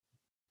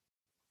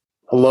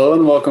Hello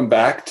and welcome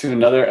back to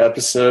another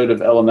episode of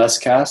LMS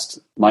Cast.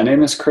 My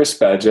name is Chris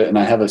Badgett and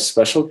I have a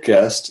special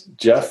guest,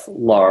 Jeff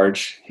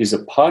Large. He's a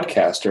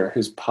podcaster.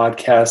 His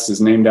podcast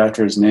is named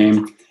after his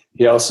name.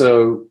 He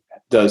also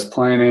does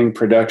planning,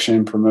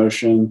 production,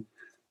 promotion,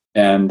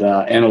 and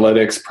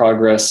analytics,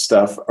 progress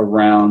stuff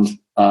around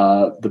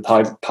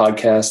the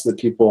podcast that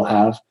people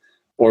have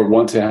or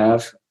want to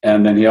have.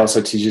 And then he also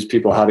teaches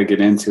people how to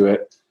get into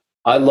it.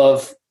 I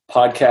love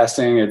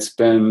podcasting. It's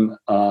been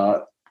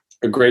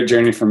a great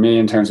journey for me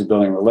in terms of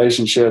building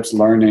relationships,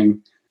 learning,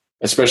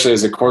 especially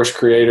as a course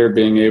creator,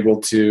 being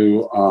able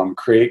to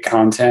create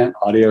content,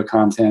 audio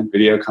content,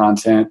 video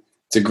content.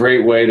 It's a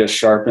great way to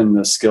sharpen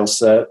the skill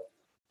set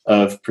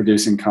of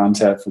producing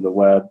content for the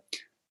web.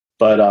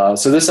 But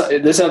so this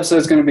episode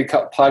is going to be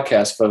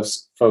podcast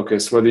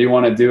focused, whether you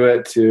want to do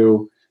it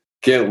to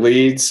get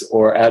leads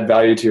or add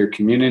value to your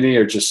community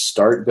or just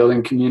start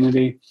building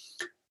community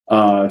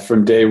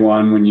from day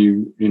one when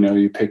you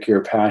pick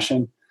your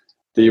passion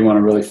that you want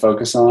to really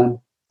focus on.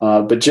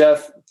 But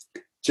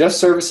Jeff's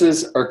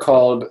services are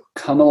called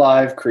Come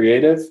Alive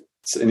Creative,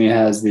 and he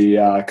has the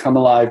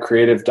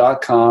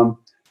comealivecreative.com,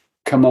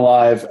 Come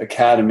Alive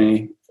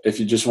Academy, if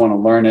you just want to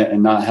learn it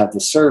and not have the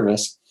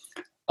service.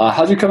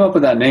 How'd you come up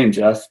with that name,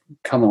 Jeff?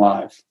 Come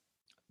Alive.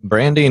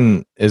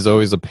 Branding is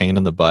always a pain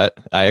in the butt.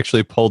 I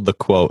actually pulled the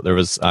quote.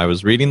 I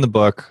was reading the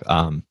book,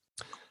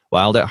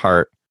 Wild at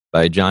Heart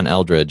by John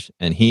Eldredge,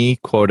 and he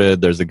quoted,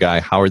 there's a guy,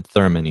 Howard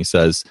Thurman, he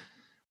says,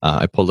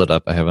 I pulled it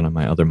up. I have it on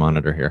my other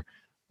monitor here.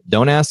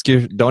 Don't ask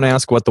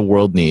what the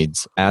world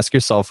needs. Ask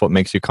yourself what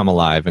makes you come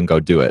alive and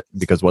go do it.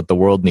 Because what the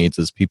world needs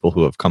is people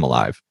who have come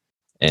alive.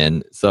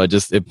 And so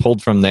it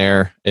pulled from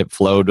there. It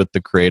flowed with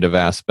the creative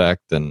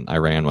aspect, and I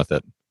ran with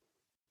it.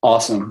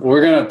 Awesome.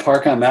 We're going to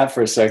park on that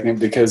for a second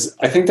because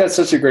I think that's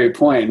such a great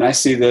point. And I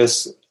see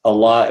this a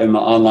lot in the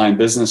online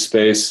business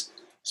space,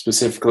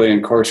 specifically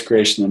in course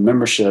creation and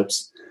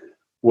memberships,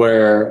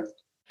 where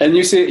and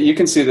you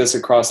can see this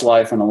across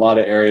life in a lot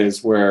of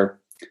areas where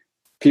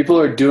people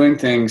are doing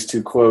things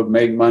to, quote,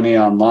 make money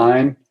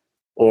online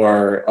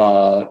or,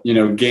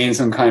 gain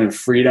some kind of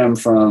freedom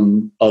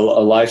from a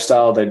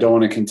lifestyle they don't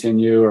want to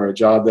continue or a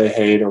job they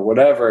hate or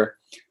whatever.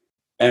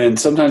 And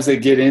sometimes they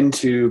get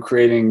into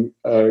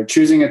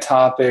choosing a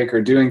topic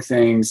or doing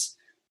things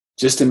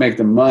just to make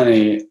the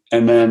money.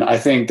 And then I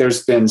think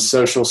there's been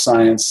social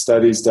science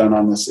studies done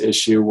on this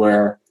issue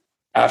where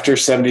after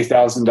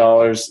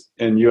 $70,000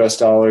 in US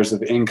dollars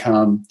of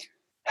income,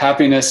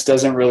 happiness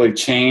doesn't really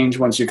change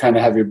once you kind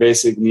of have your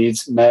basic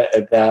needs met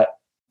at that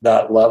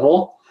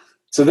level.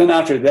 So then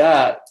after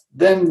that,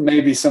 then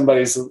maybe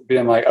somebody's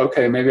being like,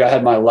 okay, maybe I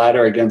had my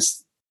ladder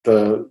against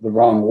the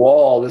wrong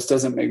wall. This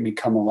doesn't make me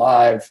come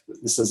alive.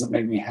 This doesn't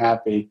make me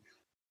happy.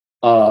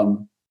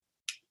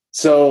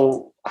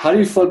 So how do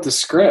you flip the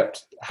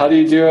script? How do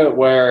you do it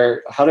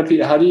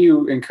how do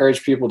you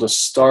encourage people to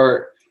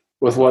start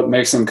with what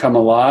makes them come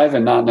alive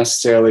and not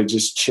necessarily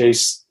just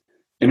chase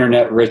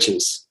internet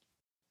riches?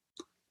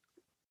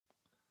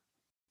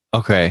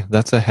 Okay,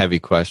 that's a heavy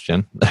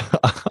question.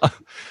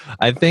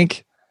 I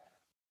think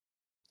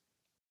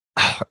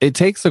it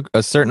takes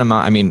a certain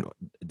amount. I mean,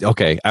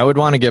 okay, I would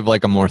want to give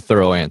like a more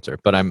thorough answer,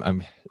 but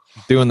I'm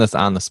doing this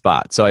on the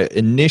spot. So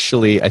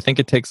initially, I think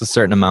it takes a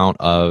certain amount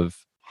of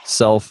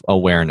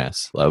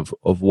self-awareness of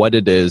what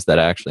it is that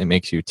actually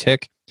makes you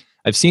tick.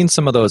 I've seen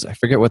some of those, I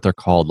forget what they're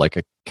called, like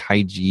a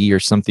Kaiji or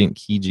something,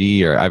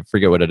 Kiji, or I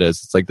forget what it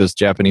is. It's like this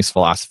Japanese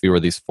philosophy where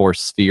these four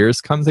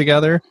spheres come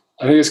together.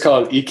 I think it's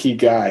called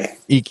Ikigai.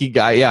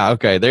 Ikigai, yeah,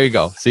 okay, there you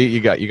go. See, you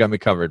got me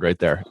covered right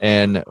there.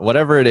 And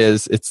whatever it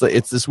is, it's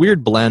this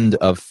weird blend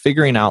of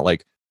figuring out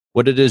like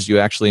what it is you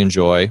actually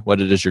enjoy,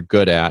 what it is you're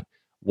good at,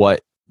 what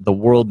the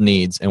world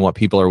needs, and what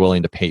people are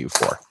willing to pay you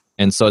for.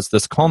 And so it's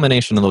this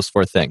culmination of those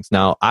four things.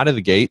 Now, out of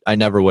the gate, I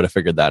never would have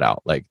figured that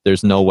out. Like,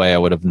 there's no way I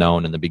would have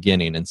known in the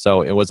beginning. And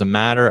so it was a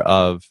matter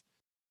of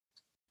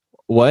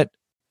what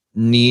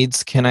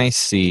needs can I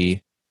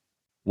see,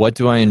 what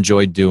do I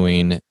enjoy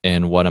doing,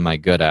 and what am I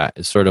good at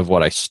is sort of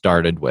what I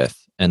started with.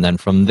 And then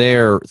from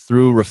there,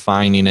 through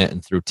refining it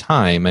and through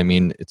time, I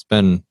mean,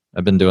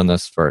 I've been doing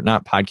this for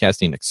not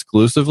podcasting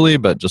exclusively,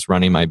 but just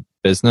running my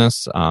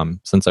business.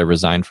 Since I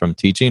resigned from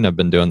teaching, I've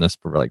been doing this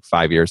for like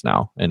 5 years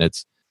now. And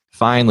it's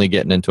finally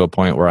getting into a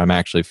point where I'm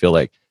actually feel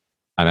like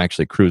I'm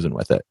actually cruising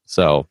with it.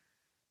 So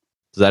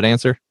does that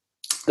answer?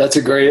 That's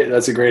a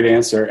great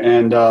answer.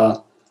 And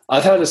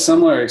I've had a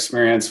similar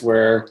experience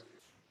where,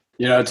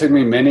 it took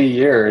me many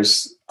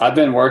years. I've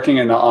been working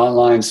in the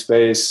online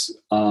space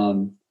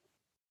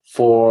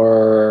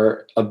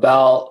for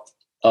about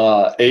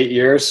 8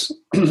 years.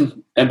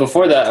 And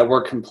before that, I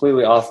worked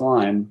completely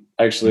offline,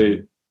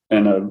 actually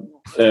in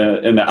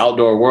the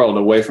outdoor world,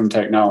 away from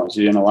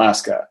technology in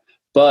Alaska.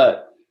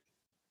 But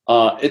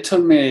it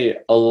took me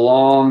a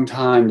long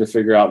time to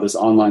figure out this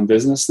online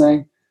business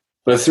thing.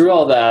 But through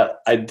all that,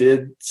 I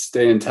did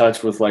stay in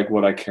touch with like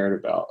what I cared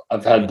about.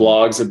 I've had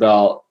blogs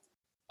about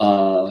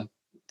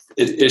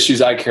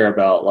issues I care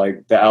about,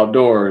 like the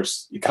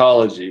outdoors,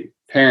 ecology,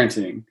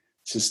 parenting,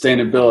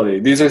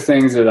 sustainability. These are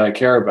things that I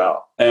care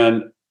about.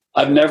 And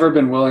I've never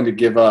been willing to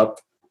give up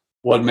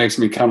what makes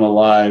me come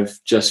alive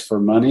just for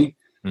money.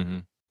 Mm-hmm.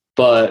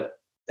 But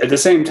at the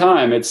same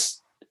time,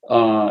 it's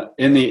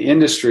in the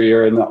industry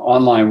or in the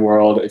online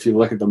world, if you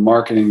look at the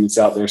marketing that's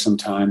out there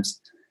sometimes,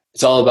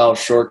 it's all about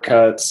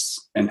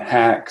shortcuts and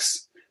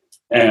hacks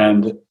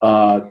and,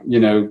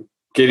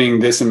 getting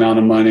this amount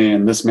of money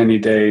in this many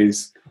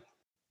days.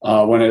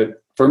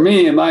 For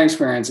me, in my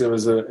experience, it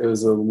was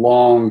a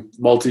long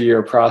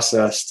multi-year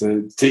process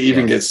to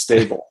even get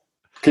stable.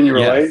 Can you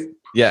relate? Yes.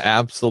 Yeah,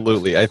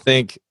 absolutely. I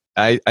think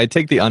I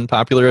take the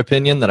unpopular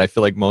opinion that I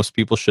feel like most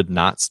people should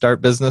not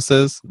start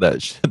businesses,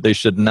 that they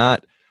should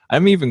not.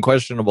 I'm even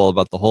questionable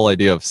about the whole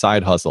idea of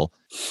side hustle,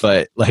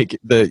 but like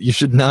you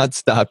should not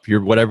stop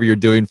whatever you're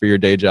doing for your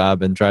day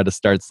job and try to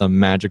start some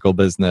magical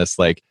business.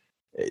 Like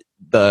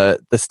the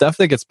stuff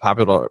that gets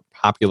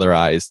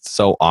popularized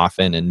so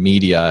often in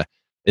media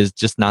is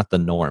just not the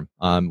norm.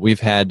 We've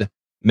had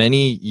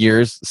many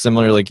years,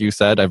 similar, like you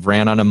said, I've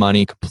ran out of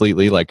money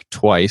completely, like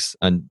twice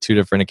on 2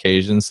 different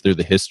occasions through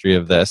the history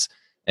of this,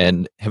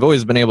 and have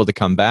always been able to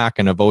come back,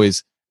 and I've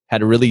always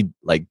had a really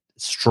like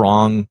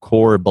strong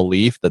core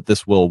belief that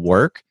this will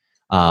work.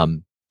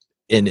 And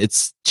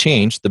it's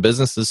changed. The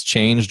business has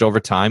changed over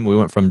time. We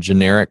went from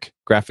generic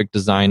graphic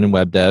design and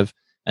web dev,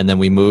 and then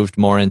we moved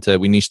more into,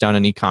 we niched down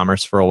in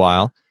e-commerce for a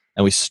while,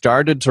 and we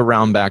started to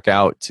round back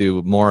out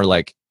to more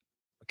like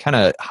kind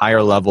of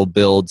higher level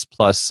builds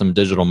plus some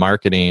digital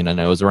marketing. And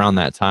it was around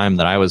that time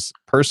that I was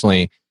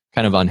personally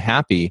kind of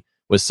unhappy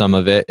with some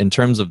of it. In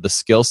terms of the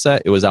skill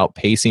set, it was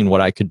outpacing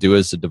what I could do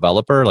as a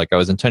developer. Like I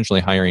was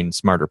intentionally hiring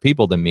smarter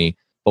people than me.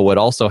 But what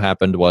also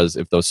happened was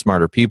if those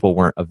smarter people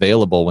weren't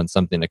available when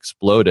something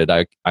exploded,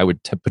 I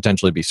would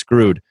potentially be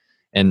screwed,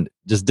 and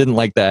just didn't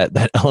like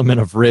that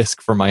element of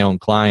risk for my own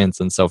clients.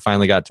 And so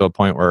finally got to a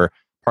point where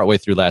partway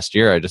through last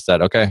year, I just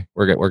said, okay,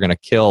 we're going to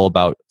kill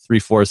about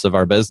 3/4 of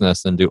our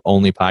business and do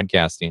only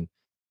podcasting.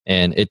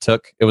 And it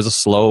was a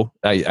slow,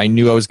 I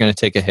knew I was going to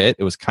take a hit.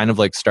 It was kind of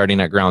like starting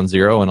at ground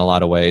zero in a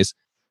lot of ways.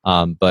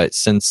 But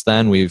since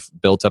then, we've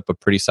built up a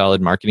pretty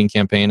solid marketing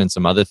campaign and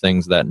some other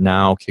things that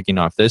now kicking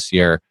off this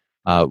year,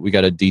 we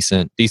got a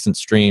decent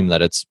stream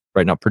that it's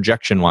right now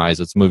projection wise,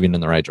 it's moving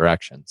in the right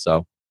direction.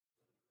 So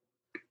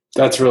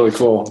that's really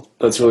cool.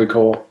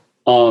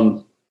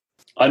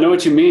 I know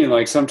what you mean.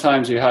 Like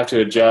sometimes you have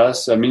to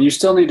adjust. I mean, you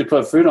still need to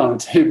put food on the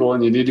table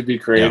and you need to be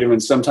creative. Yeah.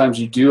 And sometimes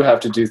you do have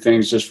to do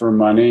things just for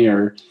money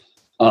or.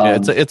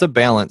 It's a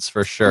balance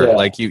for sure. Yeah.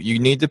 Like you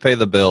need to pay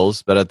the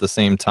bills, but at the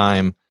same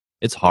time,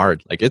 it's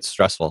hard. Like it's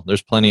stressful.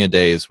 There's plenty of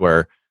days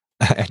where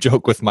I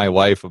joke with my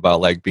wife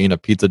about like being a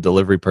pizza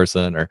delivery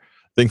person or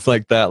things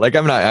like that. Like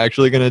I'm not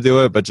actually going to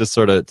do it, but just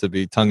sort of to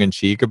be tongue in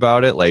cheek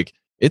about it. Like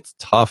it's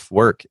tough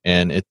work,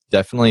 and it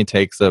definitely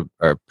takes a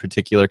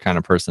particular kind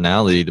of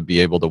personality to be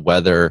able to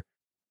weather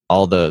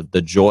all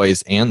the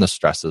joys and the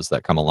stresses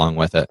that come along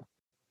with it.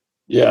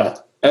 Yeah.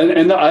 And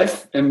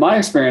in my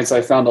experience,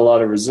 I found a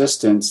lot of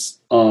resistance.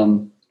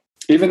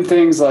 Even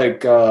things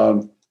like,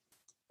 when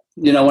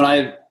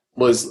I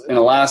was in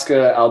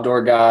Alaska,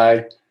 outdoor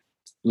guy,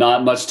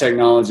 not much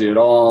technology at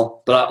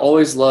all, but I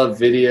always loved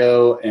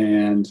video.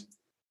 And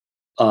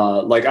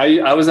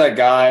I was that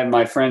guy.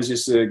 My friends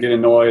used to get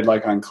annoyed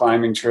like on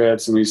climbing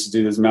trips, and we used to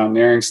do this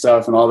mountaineering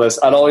stuff and all this.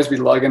 I'd always be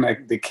lugging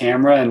the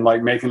camera and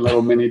like making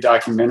little mini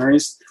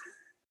documentaries.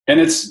 And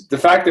it's the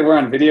fact that we're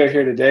on video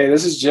here today.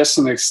 This is just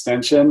an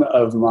extension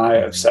of my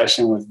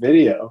obsession with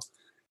video.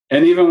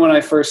 And even when I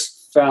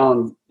first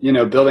found,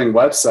 building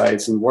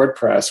websites and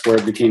WordPress, where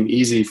it became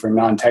easy for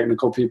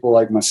non-technical people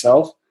like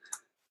myself,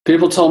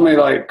 people told me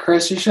like,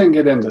 Chris, you shouldn't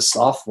get into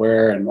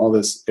software and all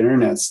this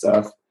internet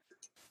stuff.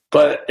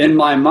 But in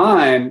my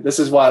mind, this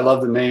is why I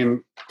love the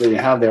name that you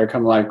have there,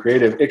 Come Alive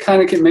Creative. It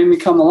kind of made me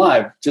come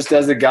alive just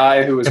as a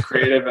guy who was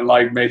creative and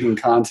like making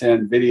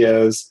content,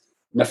 videos.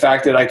 And the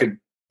fact that I could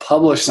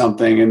publish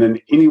something and then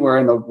anywhere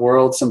in the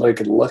world somebody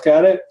could look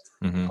at it.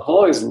 Mm-hmm. I've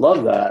always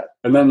loved that.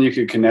 And then you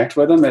could connect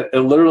with them. It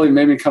literally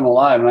made me come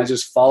alive. And I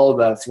just followed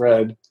that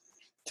thread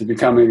to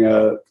becoming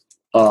a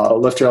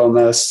Lifter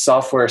LMS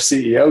software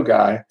CEO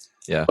guy.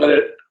 Yeah.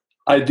 But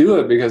I do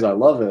it because I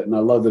love it and I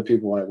love the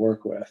people I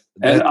work with.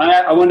 And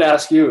I wanted to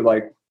ask you,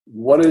 like,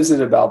 what is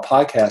it about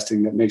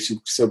podcasting that makes you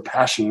so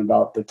passionate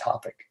about the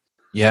topic?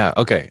 Yeah.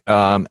 Okay.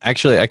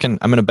 Actually, I'm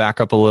going to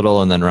back up a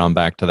little and then round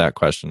back to that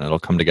question. It'll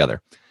come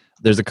together.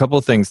 There's a couple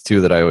of things too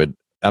that I would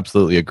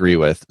absolutely agree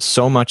with.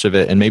 So much of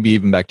it, and maybe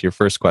even back to your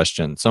first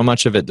question, so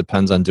much of it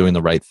depends on doing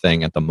the right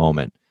thing at the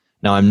moment.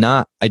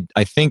 Now,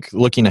 I think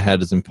looking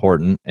ahead is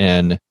important,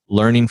 and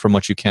learning from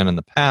what you can in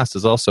the past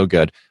is also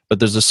good. But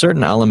there's a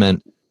certain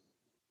element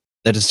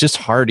that is just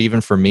hard even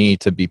for me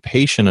to be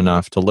patient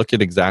enough to look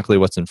at exactly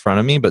what's in front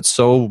of me. But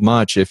so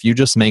much, if you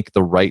just make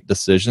the right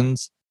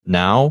decisions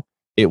now,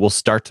 it will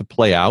start to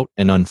play out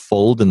and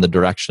unfold in the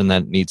direction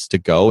that it needs to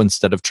go,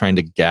 instead of trying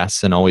to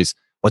guess and always,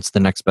 what's the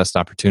next best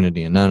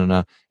opportunity? And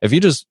no. If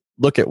you just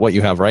look at what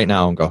you have right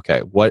now and go, okay,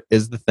 what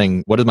is the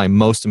thing? What is my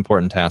most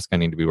important task I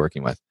need to be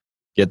working with?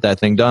 Get that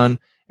thing done,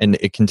 and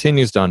it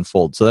continues to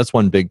unfold. So that's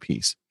one big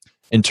piece.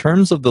 In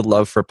terms of the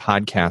love for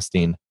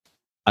podcasting,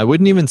 I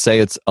wouldn't even say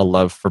it's a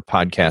love for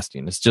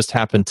podcasting. It's just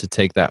happened to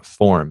take that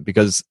form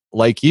because,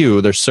 like you,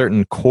 there's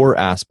certain core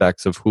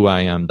aspects of who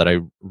I am that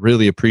I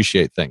really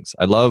appreciate things.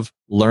 I love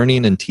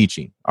learning and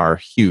teaching are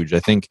huge. I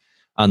think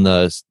on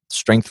the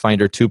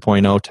StrengthsFinder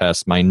 2.0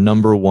 test, my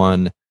number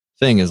one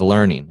thing is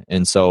learning.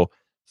 And so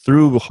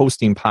through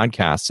hosting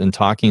podcasts and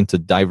talking to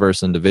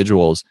diverse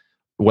individuals,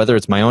 whether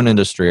it's my own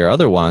industry or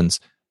other ones,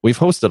 we've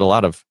hosted a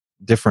lot of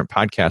different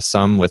podcasts,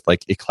 some with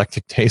like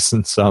eclectic tastes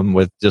and some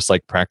with just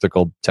like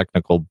practical,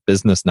 technical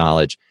business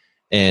knowledge.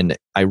 And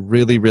I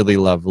really, really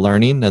love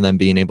learning and then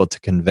being able to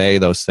convey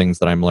those things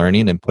that I'm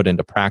learning and put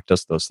into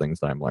practice those things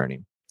that I'm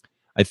learning.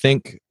 I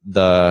think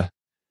the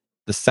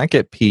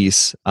second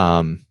piece,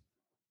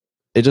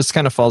 it just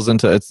kind of falls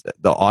into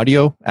the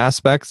audio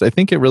aspects. I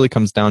think it really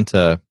comes down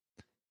to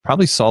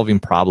probably solving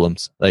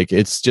problems. Like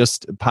it's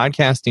just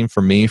podcasting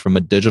for me from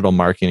a digital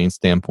marketing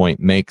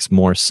standpoint makes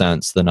more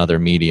sense than other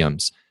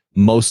mediums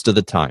most of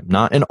the time.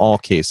 Not in all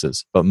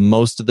cases, but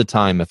most of the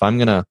time, if I'm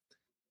going to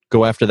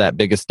go after that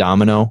biggest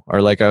domino,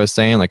 or like I was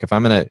saying, like if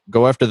I'm going to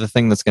go after the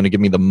thing that's going to give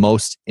me the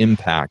most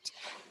impact,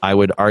 I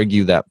would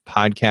argue that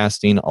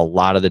podcasting a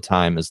lot of the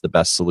time is the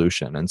best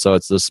solution. And so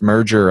it's this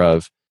merger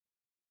of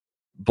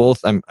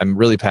both. I'm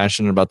really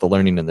passionate about the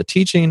learning and the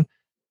teaching.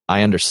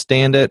 I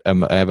understand it.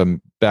 I have a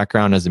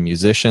background as a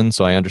musician,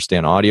 so I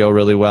understand audio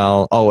really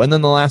well. Oh, and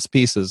then the last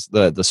piece is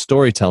the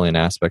storytelling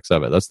aspects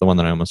of it. That's the one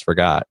that I almost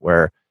forgot,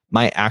 where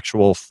my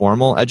actual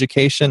formal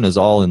education is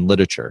all in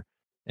literature.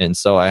 And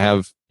so I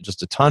have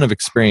just a ton of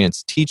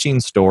experience teaching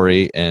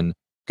story and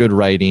good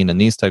writing and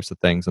these types of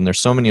things. And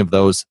there's so many of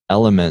those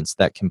elements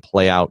that can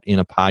play out in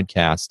a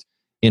podcast,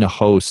 in a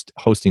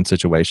hosting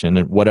situation,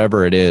 and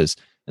whatever it is.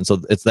 And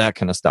so it's that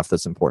kind of stuff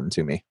that's important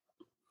to me.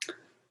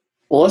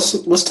 Well,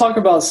 let's talk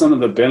about some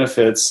of the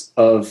benefits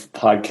of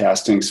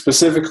podcasting,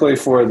 specifically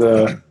for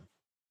the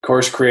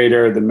course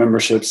creator, the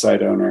membership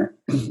site owner.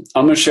 I'm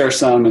going to share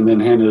some and then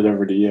hand it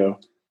over to you.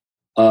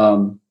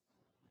 One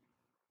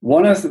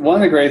of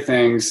the great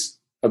things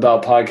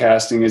about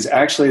podcasting is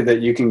actually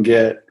that you can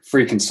get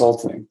free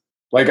consulting.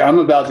 Like I'm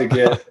about to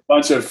get a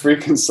bunch of free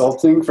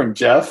consulting from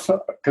Jeff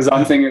because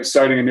I'm thinking of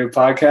starting a new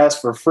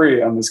podcast for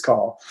free on this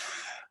call.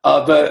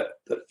 But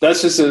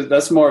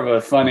that's more of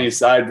a funny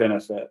side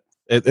benefit.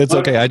 It's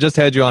okay. I just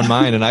had you on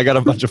mine and I got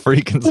a bunch of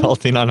free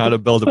consulting on how to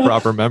build a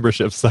proper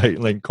membership site,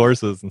 like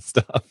courses and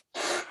stuff.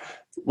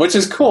 Which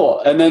is cool.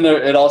 And then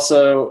it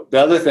also, the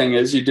other thing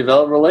is you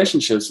develop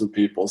relationships with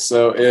people.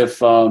 So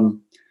if,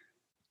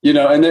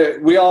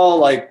 we all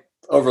like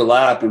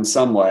overlap in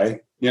some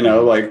way,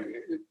 like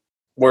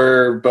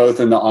we're both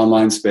in the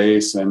online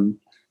space and,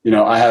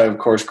 I have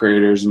course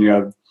creators and you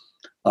have,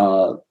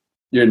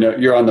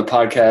 you're on the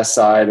podcast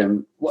side,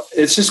 and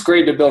it's just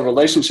great to build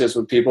relationships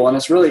with people. And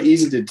it's really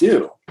easy to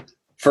do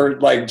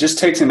just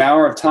takes an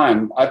hour of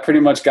time. I pretty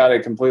much got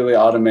it completely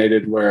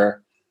automated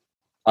where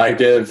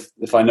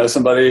if I know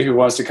somebody who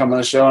wants to come on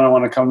the show and I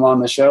want to come on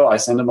the show, I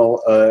send them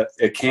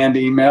a canned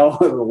email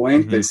with a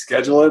link. Mm-hmm. They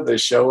schedule it. They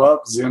show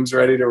up. Zoom's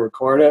ready to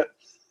record it.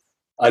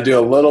 I do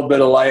a little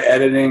bit of light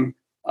editing,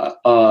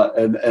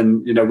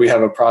 and we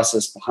have a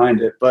process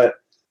behind it. But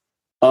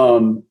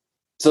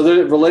so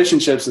the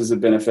relationships is a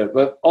benefit,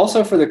 but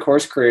also for the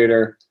course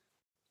creator,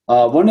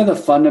 one of the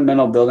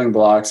fundamental building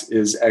blocks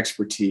is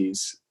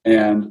expertise.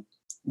 And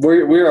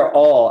we are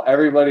all,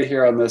 everybody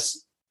here on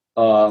this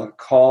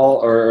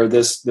call or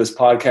this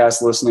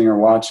podcast listening or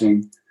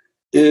watching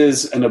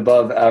is an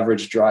above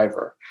average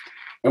driver.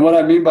 And what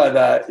I mean by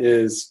that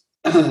is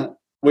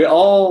we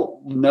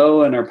all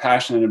know and are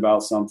passionate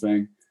about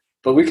something,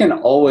 but we can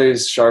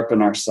always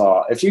sharpen our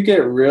saw. If you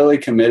get really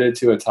committed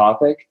to a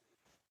topic,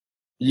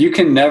 you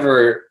can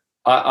never,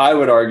 I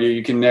would argue,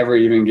 you can never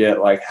even get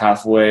like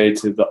halfway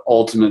to the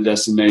ultimate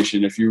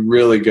destination if you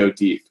really go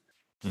deep.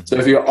 Mm-hmm. So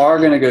if you are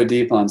going to go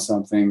deep on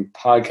something,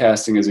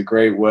 podcasting is a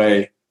great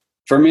way.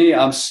 For me,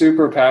 I'm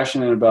super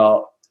passionate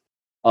about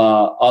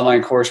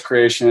online course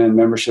creation,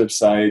 membership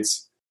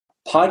sites.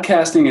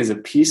 Podcasting is a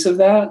piece of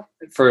that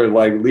for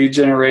like lead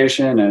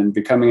generation and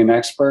becoming an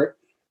expert.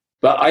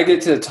 But I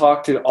get to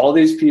talk to all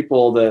these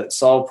people that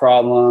solve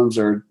problems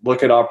or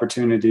look at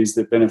opportunities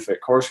that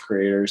benefit course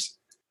creators.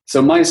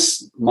 So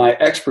my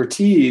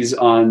expertise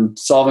on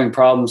solving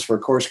problems for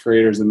course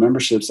creators and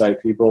membership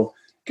site people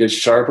gets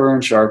sharper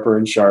and sharper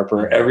and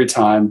sharper every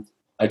time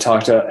I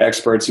talk to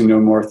experts who know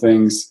more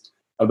things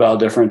about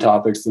different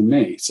topics than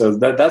me. So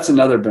that's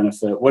another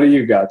benefit. What do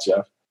you got,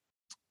 Jeff?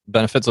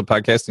 Benefits of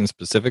podcasting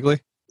specifically?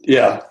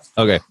 Yeah.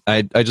 Okay.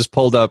 I just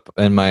pulled up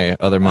in my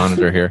other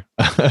monitor here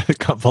a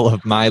couple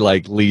of my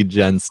like lead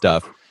gen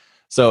stuff.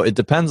 So it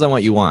depends on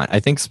what you want. I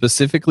think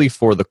specifically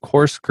for the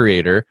course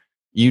creator,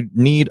 you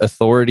need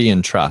authority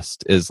and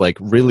trust is like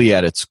really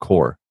at its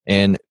core.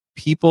 And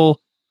people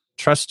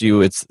trust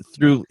you. It's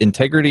through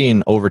integrity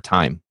and over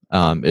time.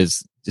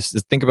 Is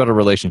just think about a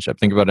relationship.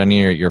 Think about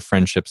any of your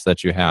friendships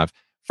that you have.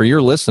 For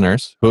your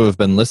listeners who have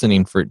been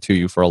listening to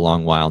you for a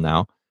long while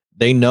now,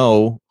 they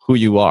know who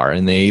you are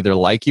and they either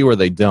like you or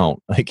they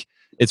don't. Like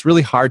it's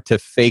really hard to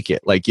fake it.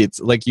 Like it's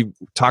like you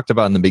talked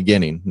about in the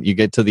beginning, you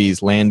get to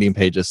these landing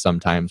pages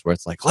sometimes where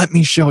it's like, let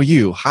me show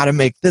you how to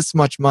make this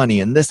much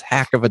money in this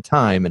hack of a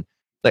time. And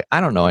like,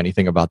 I don't know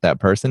anything about that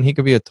person. He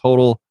could be a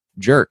total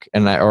jerk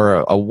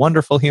or a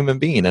wonderful human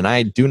being. And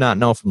I do not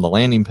know from the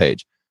landing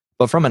page.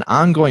 But from an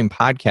ongoing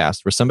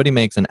podcast where somebody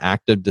makes an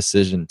active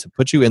decision to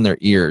put you in their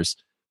ears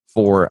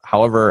for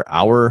however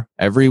hour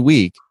every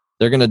week,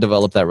 they're going to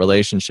develop that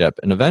relationship.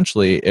 And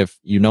eventually, if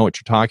you know what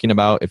you're talking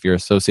about, if you're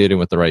associating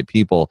with the right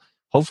people,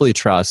 hopefully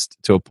trust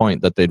to a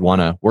point that they'd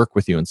want to work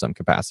with you in some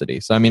capacity.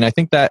 So, I mean, I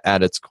think that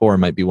at its core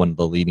might be one of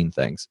the leading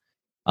things.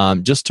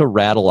 Just to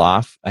rattle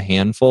off a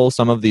handful,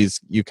 some of these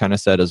you kind of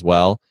said as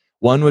well.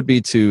 One would be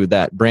to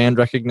that brand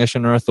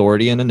recognition or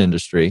authority in an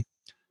industry.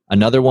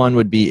 Another one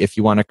would be if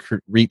you want to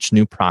reach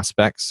new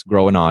prospects,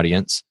 grow an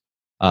audience.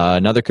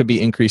 Another could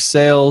be increased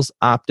sales,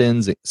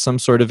 opt-ins, some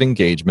sort of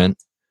engagement.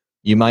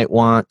 You might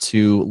want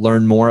to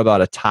learn more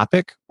about a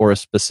topic or a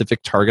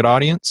specific target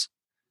audience.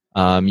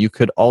 You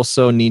could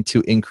also need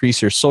to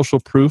increase your social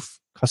proof,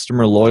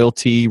 customer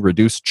loyalty,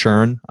 reduce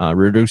churn.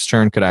 Reduce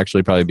churn could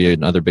actually probably be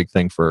another big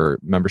thing for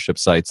membership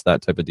sites,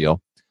 that type of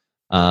deal.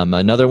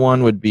 Another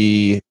one would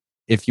be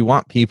if you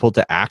want people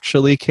to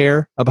actually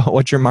care about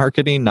what you're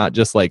marketing, not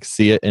just like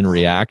see it and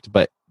react,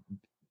 but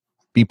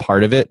be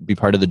part of it, be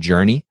part of the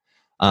journey.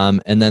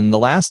 And then the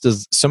last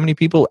is so many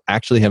people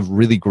actually have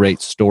really great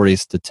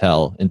stories to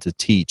tell and to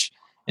teach.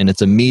 And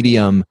it's a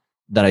medium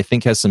that I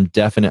think has some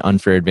definite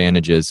unfair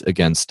advantages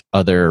against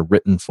other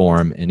written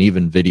form and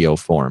even video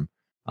form.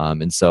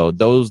 And so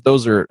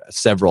those are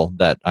several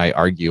that I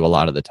argue a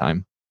lot of the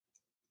time.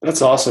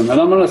 That's awesome.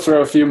 And I'm going to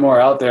throw a few more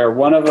out there.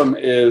 One of them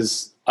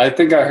is, I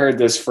think I heard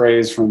this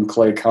phrase from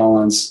Clay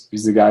Collins.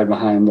 He's the guy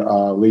behind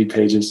Lead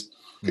Pages.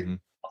 Mm-hmm.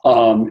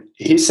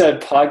 He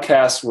said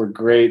podcasts were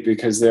great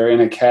because they're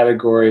in a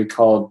category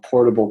called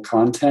portable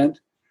content.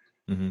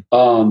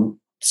 Mm-hmm.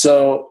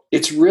 So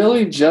it's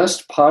really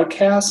just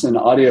podcasts and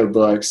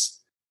audiobooks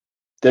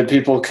that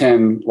people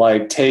can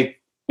like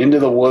take into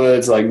the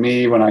woods, like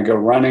me when I go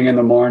running in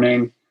the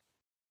morning.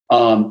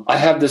 I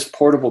have this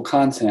portable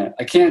content.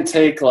 I can't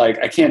take my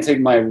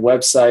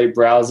website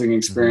browsing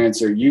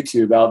experience or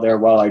YouTube out there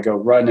while I go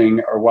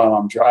running or while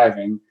I'm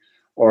driving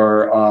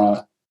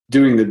or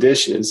doing the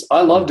dishes.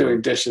 I love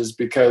doing dishes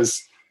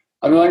because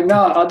I'm like, no,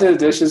 I'll do the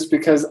dishes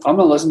because I'm going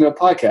to listen to a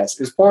podcast.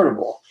 It's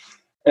portable.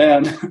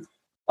 And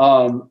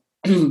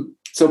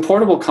so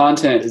portable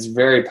content is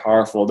very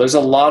powerful. There's a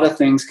lot of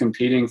things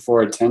competing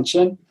for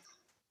attention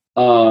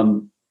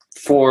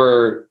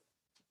for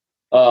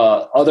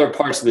other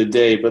parts of the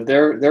day, but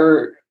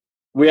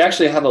we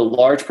actually have a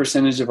large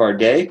percentage of our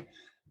day,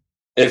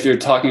 if you're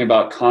talking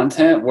about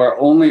content, where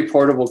only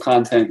portable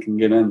content can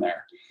get in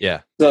there.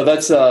 Yeah. So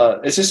that's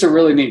it's just a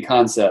really neat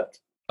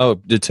concept. Oh,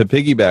 to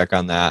piggyback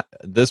on that,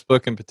 this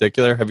book in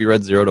particular, have you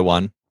read 0 to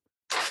 1?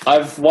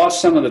 I've watched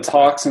some of the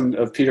talks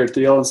of Peter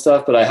Thiel and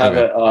stuff, but I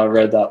haven't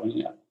read that one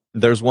yet.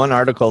 There's one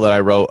article that I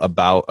wrote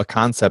about a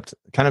concept,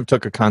 kind of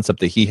took a concept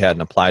that he had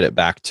and applied it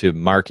back to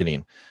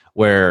marketing,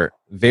 where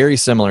very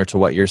similar to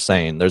what you're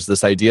saying, there's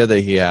this idea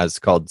that he has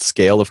called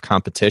scale of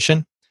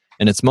competition.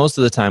 And it's most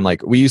of the time,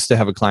 like we used to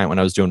have a client when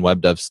I was doing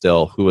web dev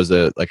still, who was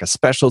a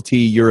specialty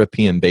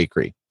European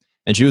bakery.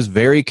 And she was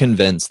very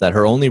convinced that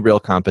her only real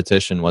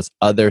competition was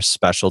other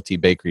specialty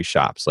bakery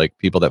shops, like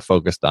people that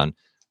focused on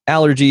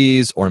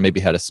allergies or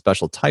maybe had a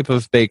special type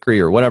of bakery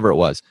or whatever it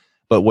was.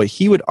 But what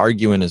he would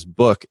argue in his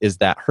book is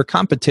that her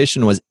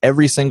competition was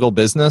every single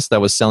business that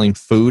was selling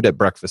food at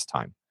breakfast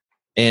time.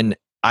 And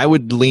I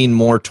would lean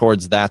more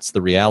towards that's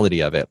the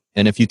reality of it.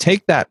 And if you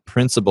take that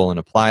principle and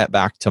apply it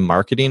back to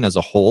marketing as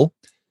a whole,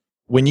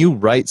 when you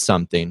write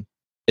something,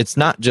 it's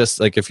not just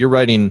like if you're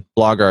writing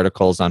blog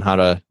articles on how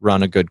to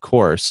run a good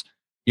course,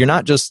 you're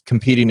not just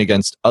competing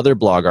against other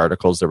blog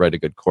articles that write a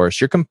good course.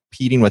 You're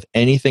competing with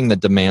anything that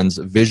demands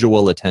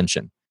visual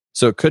attention.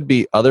 So it could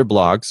be other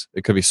blogs.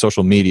 It could be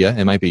social media.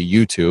 It might be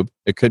YouTube.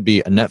 It could be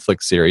a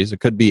Netflix series.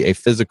 It could be a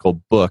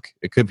physical book.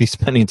 It could be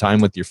spending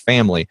time with your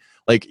family.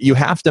 Like you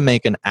have to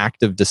make an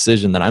active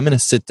decision that I'm going to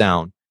sit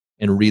down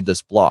and read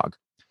this blog.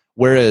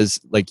 Whereas,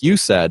 like you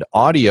said,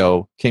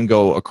 audio can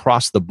go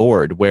across the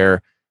board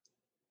where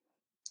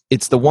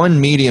it's the one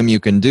medium you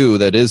can do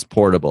that is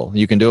portable.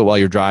 You can do it while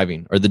you're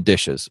driving or the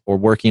dishes or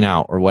working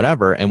out or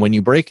whatever. And when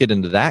you break it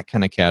into that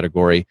kind of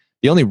category,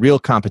 the only real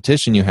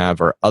competition you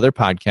have are other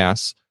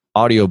podcasts,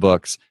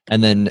 audiobooks,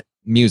 and then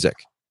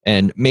music.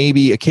 And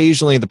maybe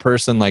occasionally the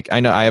person, like I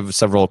know I have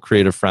several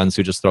creative friends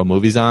who just throw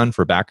movies on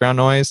for background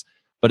noise,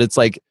 but it's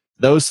like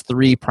those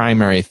three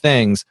primary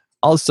things,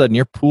 all of a sudden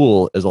your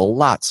pool is a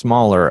lot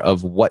smaller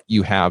of what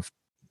you have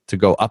to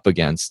go up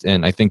against.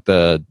 And I think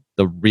the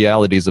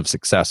realities of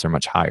success are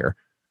much higher.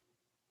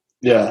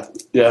 Yeah,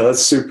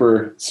 that's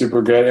super,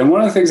 super good. And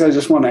one of the things I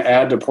just want to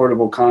add to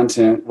portable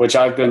content, which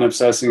I've been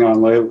obsessing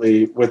on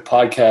lately with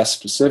podcasts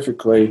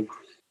specifically,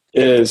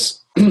 is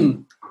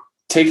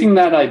taking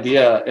that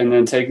idea and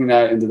then taking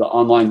that into the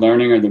online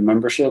learning or the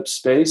membership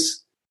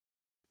space.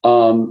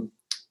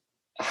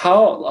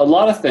 How a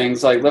lot of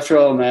things like Lift Your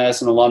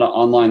LMS and a lot of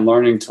online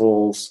learning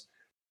tools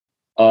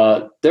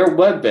they're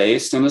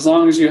web-based, and as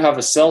long as you have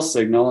a cell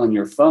signal on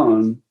your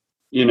phone,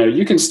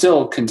 you can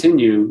still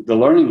continue the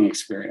learning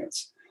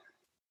experience.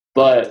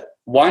 But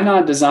why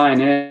not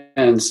design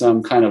in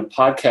some kind of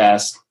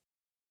podcast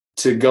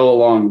to go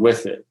along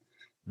with it?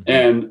 Mm-hmm.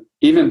 And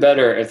even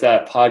better, if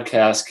that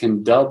podcast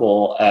can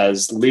double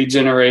as lead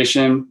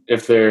generation,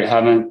 if they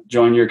haven't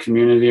joined your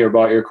community or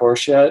bought your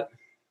course yet,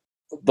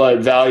 but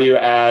value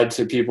add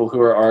to people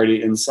who are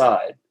already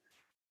inside.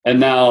 And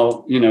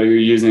now, you're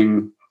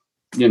using,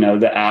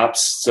 the apps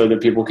so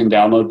that people can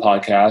download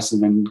podcasts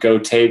and then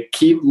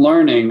keep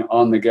learning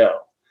on the go.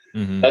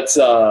 Mm-hmm. That's,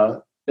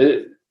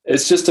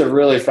 it's just a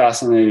really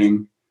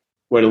fascinating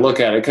way to look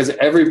at it, because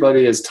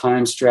everybody is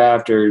time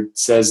strapped or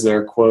says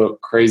they're,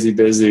 quote, crazy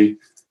busy,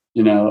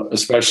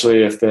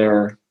 especially if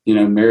they're,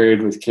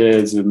 married with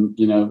kids, and,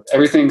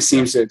 everything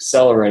seems to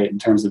accelerate in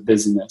terms of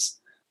busyness.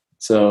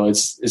 So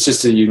it's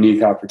just a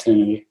unique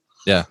opportunity.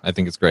 Yeah, I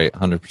think it's great.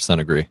 100%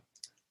 agree.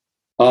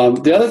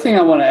 The other thing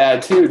I want to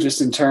add too, just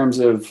in terms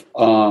of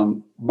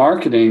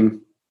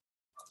marketing,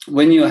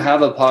 when you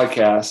have a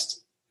podcast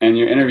and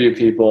you interview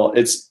people,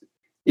 it's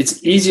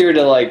easier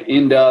to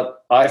end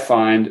up, I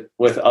find,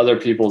 with other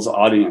people's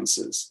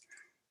audiences,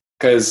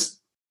 because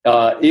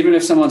even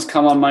if someone's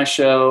come on my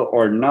show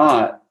or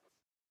not,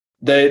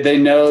 they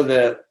know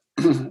that,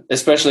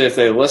 especially if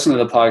they listen to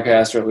the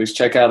podcast or at least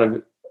check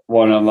out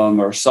one of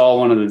them or saw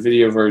one of the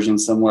video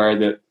versions somewhere,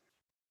 that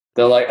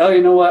they're like, oh,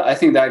 you know what? I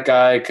think that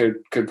guy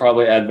could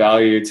probably add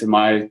value to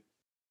my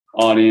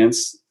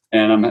audience.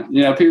 And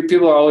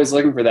people are always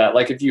looking for that.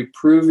 Like, if you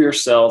prove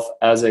yourself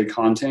as a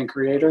content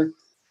creator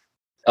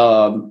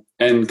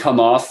and come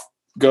off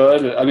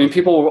good, I mean,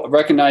 people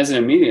recognize it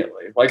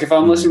immediately. Like, if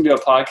I'm listening to a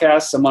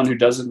podcast, someone who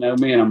doesn't know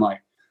me, and I'm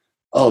like,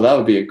 oh, that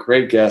would be a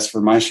great guest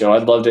for my show.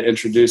 I'd love to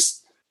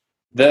introduce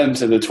them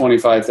to the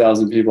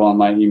 25,000 people on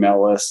my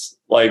email list.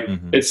 Like,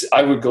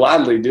 I would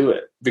gladly do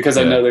it, because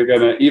I know they're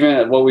going to, even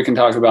at what we can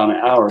talk about in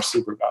an hour,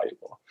 super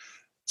valuable.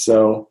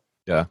 So,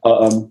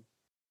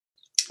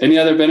 any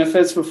other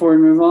benefits before we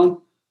move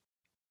on?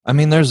 I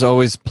mean, there's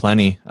always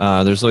plenty.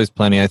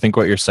 I think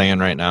what you're saying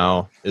right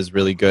now is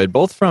really good,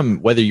 both from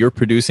whether you're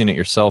producing it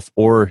yourself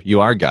or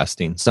you are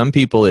guesting. Some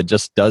people, it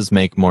just does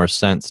make more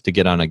sense to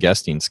get on a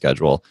guesting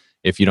schedule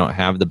if you don't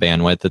have the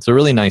bandwidth. It's a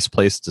really nice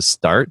place to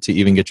start, to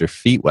even get your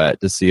feet wet,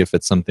 to see if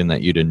it's something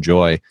that you'd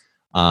enjoy.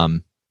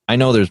 I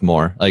know there's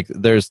more. Like,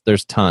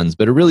 there's tons,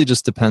 but it really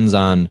just depends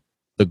on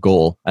the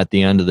goal at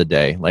the end of the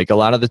day. Like, a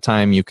lot of the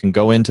time you can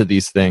go into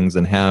these things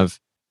and have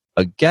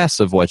a guess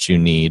of what you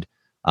need.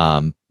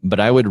 But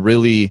I would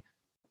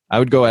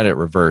go at it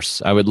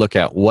reverse. I would look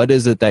at, what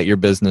is it that your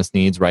business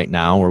needs right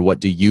now, or what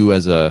do you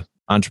as a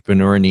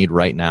entrepreneur need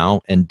right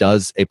now? And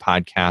does a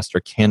podcast,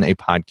 or can a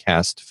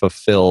podcast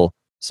fulfill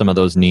some of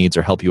those needs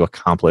or help you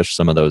accomplish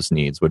some of those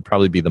needs? Would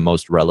probably be the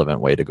most relevant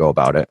way to go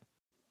about it.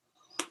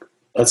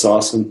 That's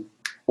awesome.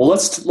 Well,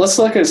 let's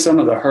look at some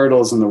of the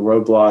hurdles and the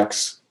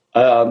roadblocks.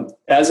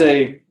 As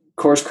a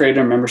course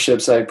creator,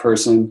 membership site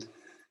person,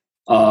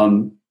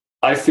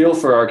 I feel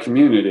for our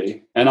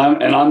community, and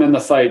I'm in the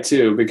fight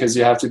too, because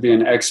you have to be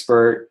an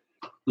expert.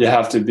 You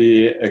have to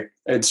be an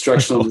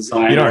instructional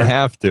designer. You don't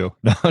have to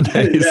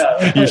nowadays.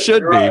 You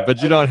should be,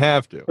 but you don't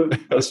have to.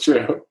 That's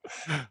true.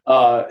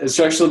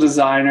 Instructional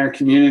designer,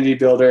 community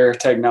builder,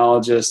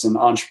 technologist, and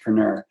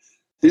entrepreneur.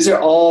 These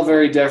are all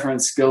very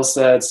different skill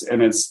sets,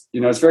 and it's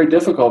very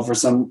difficult for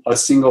a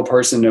single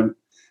person to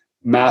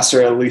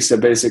master at least a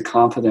basic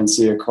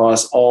competency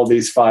across all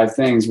these 5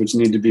 things, which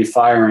need to be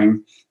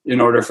firing in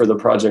order for the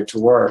project to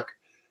work.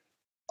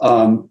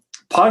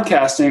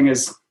 Podcasting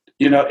is,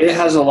 it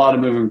has a lot of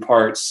moving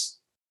parts,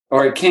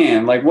 or it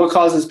can. Like, what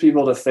causes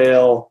people to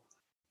fail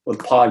with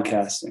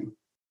podcasting?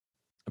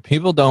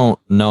 People don't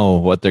know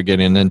what they're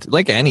getting into,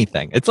 like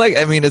anything. It's like,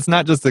 I mean, it's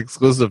not just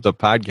exclusive to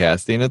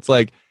podcasting. It's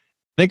like,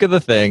 think of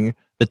the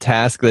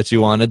task that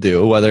you want to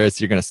do, whether it's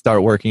you're going to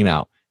start working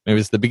out. Maybe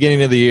it's the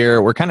beginning of the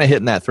year. We're kind of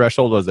hitting that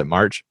threshold. Was it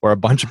March? Where a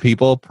bunch of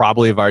people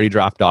probably have already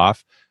dropped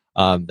off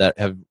that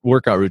have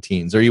workout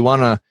routines. Or you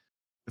want to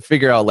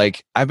figure out,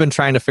 like, I've been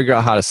trying to figure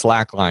out how to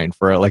slackline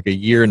for like a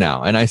year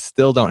now, and I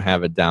still don't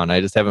have it down. I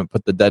just haven't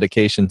put the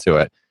dedication to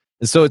it.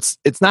 And so it's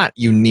not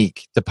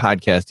unique to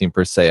podcasting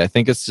per se. I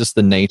think it's just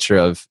the nature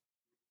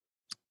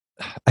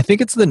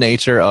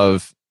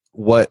of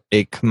what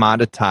a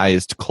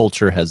commoditized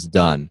culture has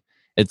done.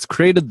 It's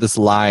created this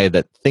lie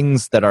that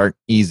things that aren't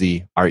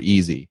easy are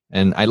easy.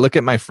 And I look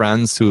at my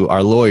friends who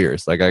are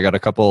lawyers. Like, I got a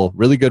couple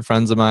really good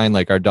friends of mine,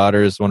 like our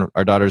daughter's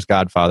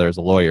godfather is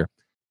a lawyer.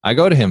 I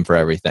go to him for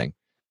everything.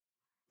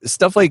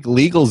 Stuff like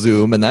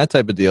LegalZoom and that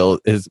type of deal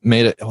has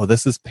made it,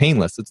 this is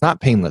painless. It's not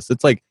painless.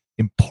 It's like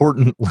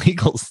important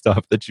legal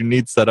stuff that you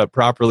need set up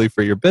properly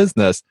for your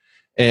business.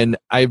 And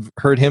I've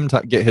heard him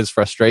get his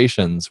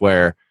frustrations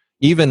where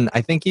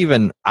I think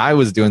I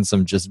was doing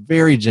some just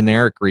very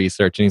generic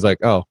research, and he's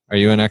like, "Oh, are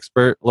you an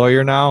expert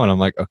lawyer now?" And I'm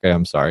like, "Okay,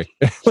 I'm sorry."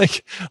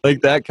 like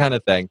that kind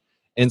of thing.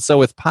 And so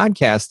with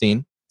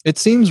podcasting, it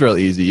seems real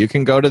easy. You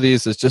can go to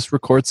these, it's just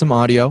record some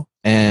audio,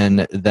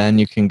 and then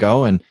you can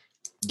go and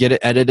get it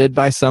edited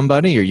by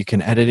somebody, or you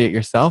can edit it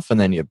yourself and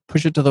then you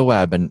push it to the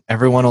web and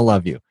everyone will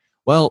love you.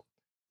 Well,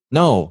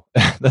 no,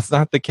 that's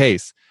not the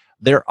case.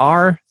 There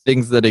are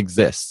things that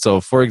exist.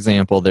 So for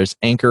example, there's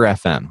Anchor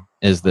FM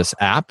is this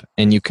app,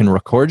 and you can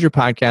record your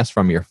podcast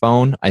from your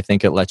phone. I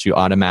think it lets you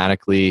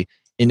automatically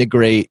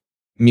integrate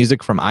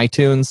music from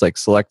iTunes, like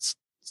select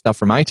stuff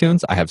from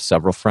iTunes. I have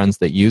several friends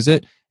that use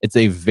it. It's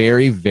a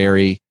very,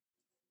 very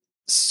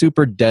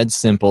super dead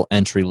simple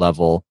entry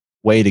level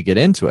way to get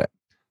into it.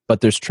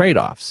 But there's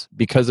trade-offs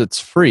because it's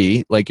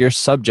free. Like, you're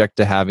subject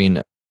to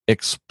having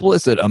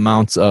explicit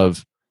amounts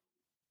of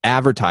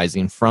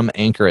advertising from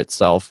Anchor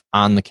itself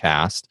on the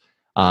cast.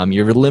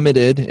 You're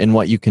limited in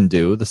what you can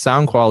do. The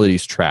sound quality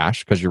is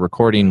trash because you're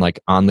recording like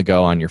on the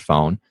go on your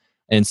phone.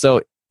 And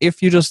so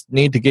if you just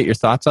need to get your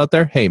thoughts out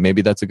there, hey,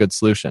 maybe that's a good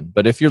solution.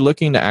 But if you're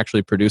looking to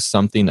actually produce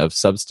something of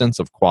substance,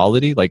 of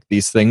quality, like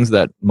these things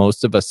that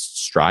most of us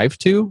strive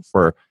to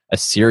for a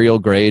serial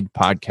grade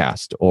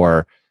podcast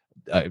or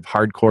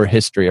hardcore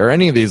history or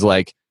any of these,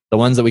 like the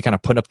ones that we kind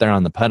of put up there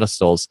on the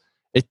pedestals,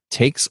 it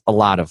takes a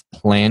lot of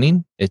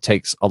planning. It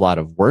takes a lot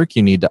of work.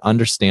 You need to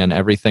understand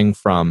everything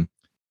from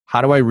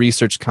how do I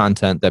research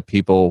content that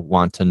people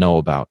want to know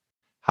about?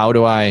 How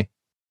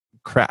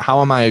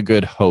am I a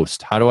good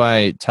host? How do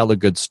I tell a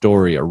good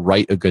story or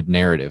write a good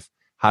narrative?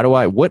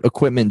 What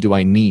equipment do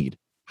I need?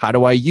 How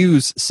do I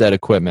use said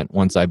equipment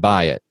once I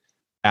buy it?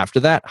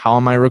 After that, how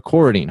am I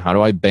recording? How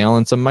do I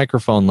balance a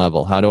microphone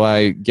level? How do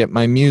I get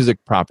my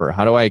music proper?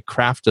 How do I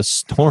craft a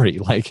story?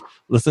 Like,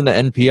 listen to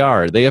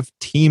NPR. They have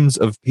teams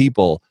of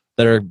people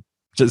that are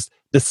just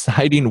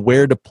deciding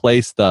where to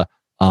place the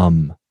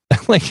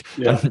like,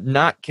 yeah. I'm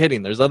not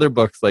kidding. There's other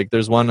books, like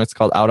there's one that's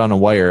called Out on a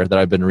Wire that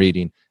I've been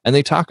reading, and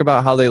they talk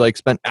about how they like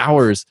spent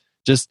hours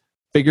just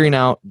figuring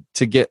out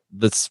to get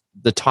the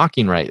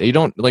talking right. You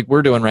don't, like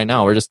we're doing right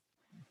now, we're just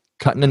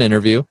cutting an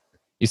interview.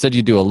 You said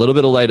you do a little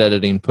bit of light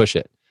editing, push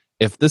it.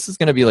 If this is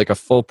going to be like a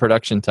full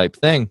production type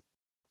thing,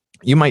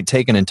 you might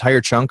take an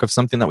entire chunk of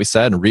something that we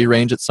said and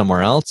rearrange it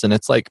somewhere else, and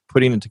it's like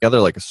putting it together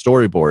like a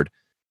storyboard.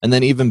 And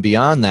then even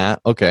beyond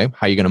that, okay,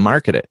 how are you going to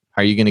market it?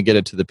 How are you going to get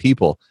it to the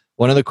people?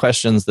 One of the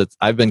questions that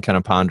I've been kind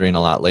of pondering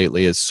a lot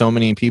lately is so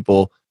many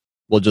people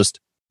will just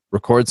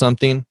record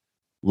something,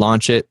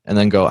 launch it, and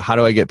then go, how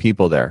do I get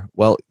people there?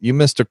 Well, you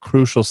missed a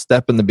crucial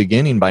step in the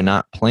beginning by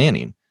not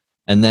planning.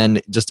 And then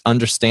just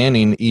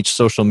understanding each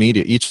social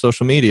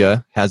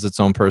media has its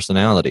own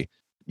personality.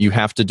 You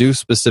have to do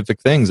specific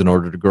things in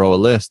order to grow a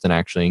list and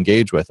actually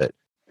engage with it.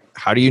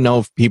 How do you know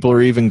if people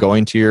are even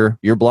going to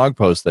your blog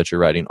post that you're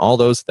writing? All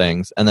those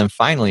things. And then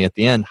finally, at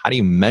the end, how do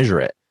you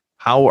measure it?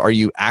 How are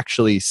you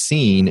actually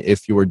seeing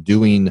if you're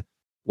doing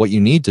what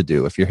you need to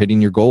do, if you're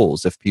hitting your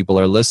goals, if people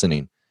are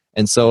listening?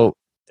 And so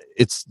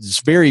it's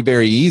just very,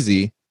 very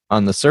easy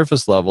on the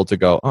surface level to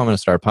go, oh, I'm going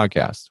to start a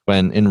podcast.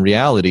 When in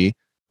reality,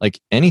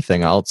 like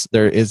anything else,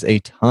 there is a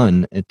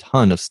ton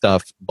of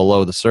stuff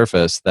below the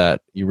surface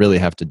that you really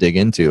have to dig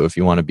into if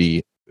you want to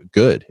be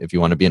good, if you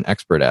want to be an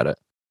expert at it.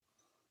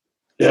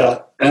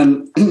 Yeah.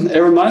 And it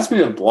reminds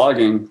me of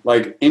blogging.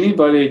 Like,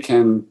 anybody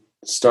can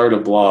start a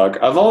blog.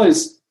 I've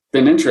always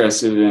been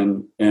interested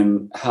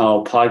in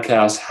how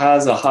podcast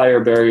has a higher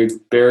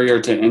barrier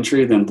to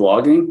entry than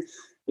blogging.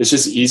 It's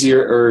just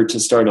easier to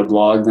start a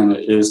blog than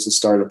it is to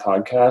start a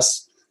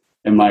podcast,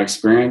 in my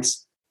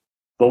experience.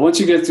 But once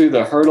you get through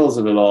the hurdles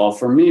of it all,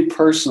 for me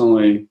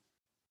personally,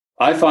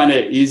 I find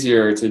it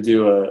easier to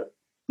do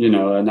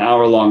an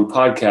hour-long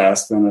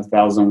podcast than a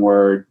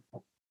 1,000-word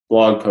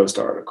blog post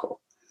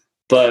article.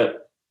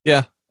 But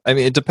yeah, I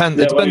mean, it depends.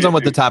 Yeah, it depends on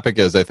what the topic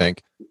is, I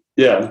think.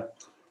 Yeah.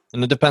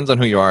 And it depends on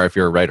who you are, if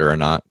you're a writer or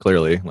not,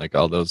 clearly, like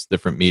all those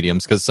different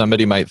mediums, because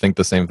somebody might think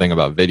the same thing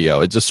about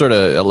video. It's just sort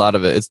of a lot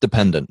of it, it's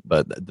dependent,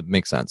 but it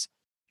makes sense.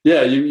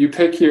 Yeah, you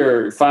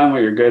find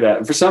what you're good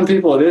at. For some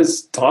people, it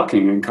is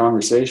talking and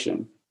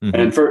conversation. Mm-hmm.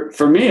 And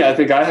for me, I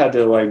think I had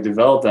to like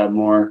develop that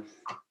more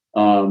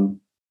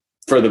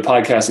for the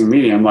podcasting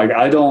medium. Like,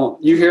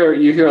 you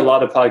hear a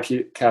lot of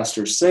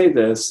podcasters say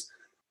this.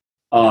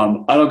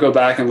 I don't go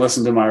back and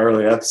listen to my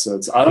early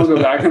episodes. I don't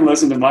go back and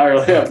listen to my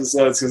early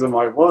episodes because I'm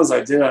like, what was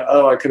I doing?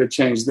 Oh, I could have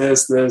changed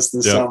this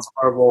sounds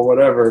horrible,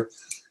 whatever.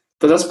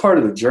 But that's part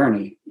of the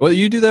journey. Well,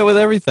 you do that with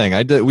everything.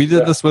 We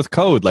did this with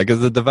code. Like,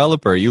 as a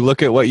developer, you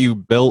look at what you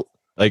built,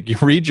 like you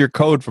read your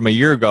code from a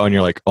year ago and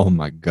you're like, oh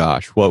my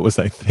gosh, what was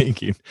I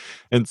thinking?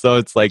 And so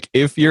it's like,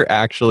 if you're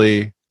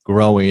actually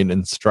growing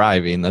and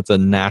striving, that's a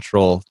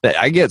natural thing.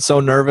 I get so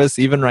nervous.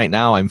 Even right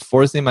now, I'm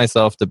forcing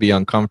myself to be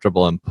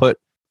uncomfortable and put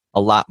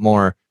a lot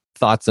more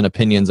thoughts and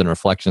opinions and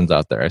reflections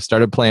out there. I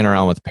started playing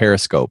around with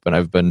Periscope, and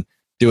I've been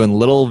doing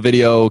little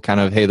video kind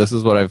of, hey, this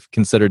is what I've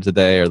considered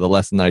today, or the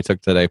lesson that I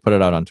took today, put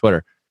it out on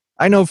Twitter.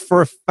 I know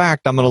for a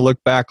fact I'm going to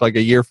look back like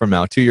a year from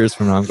now, 2 years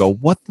from now, and go,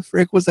 what the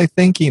frick was I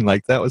thinking?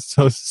 Like, that was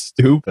so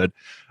stupid.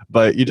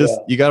 But you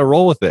got to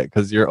roll with it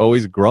because you're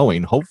always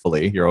growing.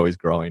 Hopefully you're always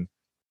growing.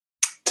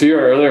 To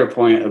your earlier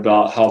point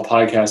about how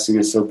podcasting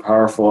is so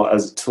powerful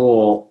as a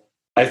tool,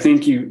 I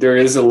think there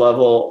is a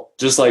level,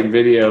 just like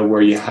video,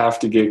 where you have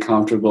to get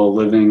comfortable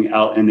living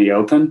out in the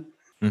open.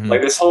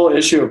 Like this whole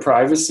issue of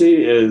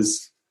privacy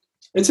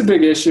it's a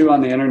big issue on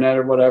the internet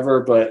or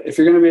whatever, but if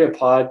you're going to be a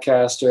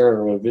podcaster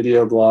or a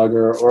video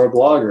blogger or a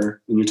blogger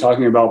and you're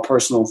talking about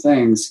personal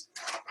things,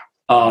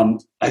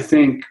 I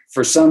think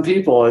for some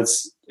people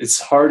it's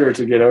harder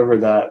to get over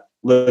that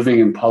living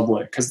in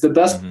public, because the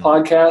best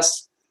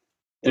podcasts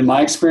in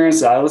my experience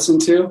that I listen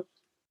to,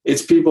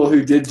 it's people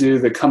who did do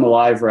the come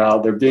alive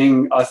route. They're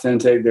being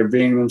authentic, they're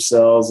being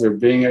themselves, they're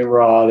being it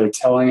raw, they're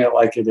telling it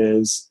like it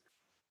is,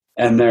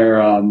 and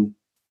they're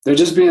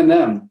just being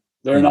them.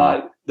 They're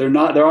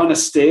they're on a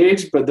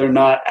stage, but they're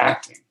not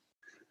acting.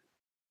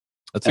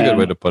 That's a good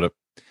way to put it.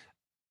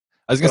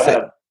 I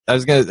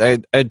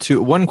had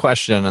one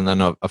question and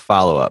then a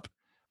follow-up.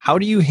 How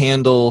do you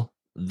handle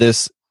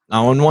this?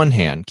 Now, on one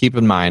hand, keep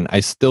in mind, I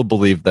still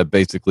believe that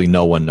basically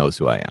no one knows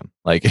who I am.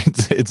 Like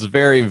it's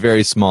very,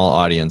 very small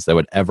audience that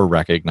would ever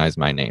recognize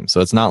my name. So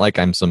it's not like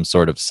I'm some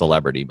sort of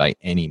celebrity by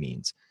any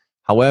means.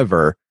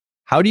 However,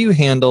 how do you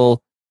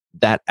handle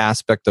that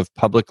aspect of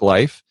public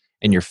life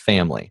and your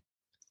family?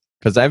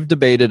 Because I've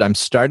debated, I'm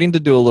starting to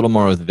do a little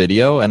more with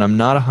video, and I'm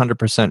not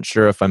 100%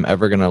 sure if I'm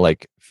ever going to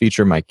like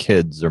feature my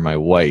kids or my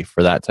wife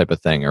or that type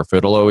of thing, or if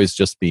it'll always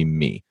just be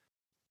me.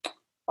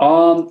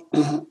 Well,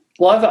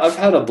 I've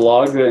had a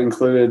blog that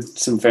included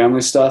some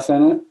family stuff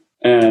in it,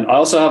 and I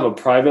also have a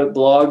private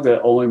blog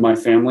that only my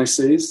family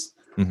sees,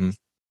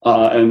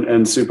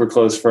 and super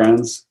close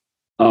friends.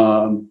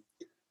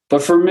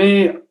 But for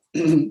me,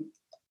 the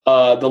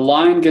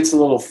line gets a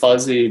little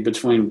fuzzy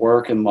between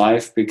work and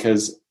life,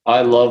 because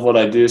I love what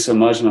I do so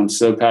much and I'm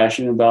so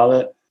passionate about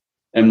it,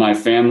 and my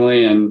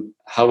family and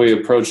how we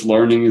approach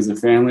learning as a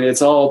family,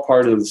 it's all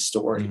part of the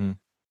story.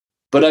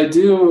 But I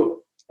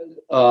do,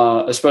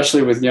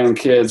 especially with young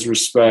kids,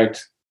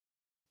 respect,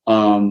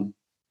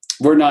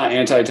 we're not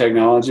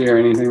anti-technology or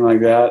anything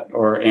like that,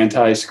 or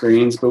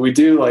anti-screens, but we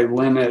do like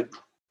limit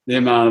the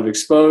amount of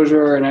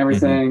exposure and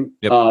everything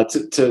so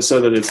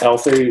that it's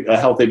a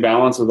healthy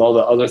balance with all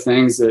the other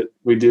things that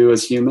we do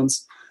as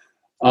humans.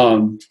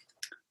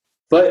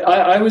 But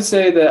I would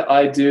say that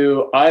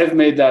I've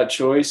made that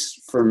choice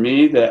for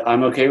me, that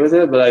I'm okay with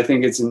it, but I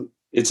think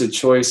it's a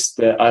choice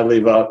that I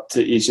leave up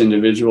to each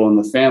individual in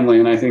the family.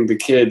 And I think the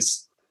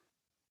kids,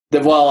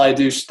 that while they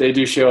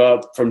do show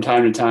up from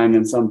time to time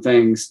in some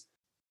things,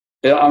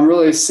 I'm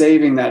really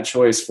saving that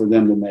choice for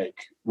them to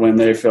make when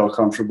they feel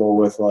comfortable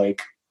with,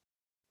 like,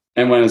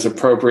 and when it's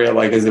appropriate,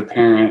 like as a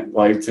parent,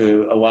 like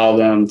to allow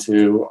them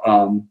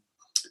to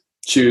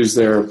choose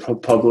their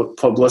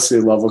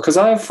publicity level. Because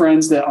I have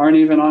friends that aren't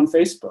even on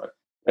Facebook,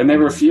 and they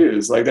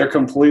refuse. Like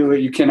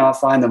you cannot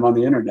find them on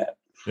the internet.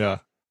 Yeah.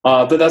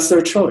 But that's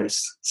their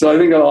choice. So I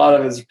think a lot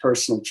of it is a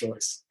personal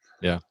choice.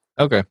 Yeah.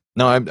 Okay.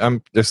 No,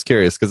 I'm just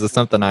curious, because it's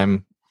something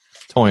I'm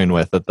toying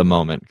with at the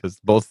moment, because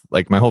both,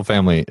 like, my whole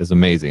family is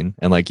amazing.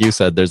 And like you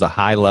said, there's a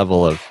high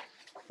level of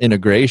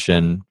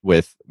integration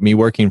with me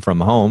working from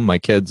home. My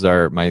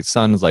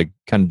son's like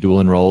kind of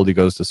dual enrolled. He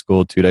goes to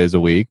school 2 days a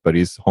week, but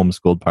he's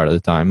homeschooled part of the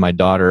time. My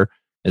daughter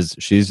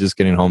she's just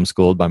getting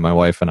homeschooled by my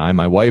wife and I.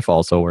 My wife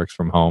also works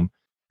from home.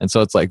 And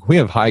so it's like we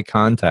have high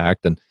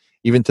contact. And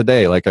even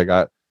today, like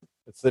it's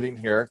sitting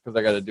here because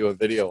I got to do a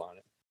video on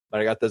it.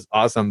 But I got this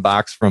awesome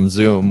box from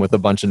Zoom with a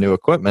bunch of new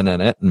equipment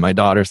in it. And my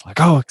daughter's like,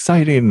 oh,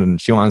 exciting.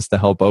 And she wants to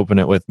help open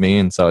it with me.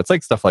 And so it's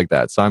like stuff like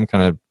that. So I'm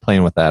kind of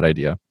playing with that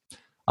idea.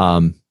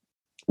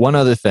 One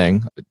other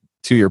thing,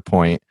 to your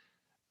point,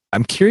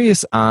 I'm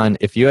curious on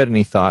if you had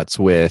any thoughts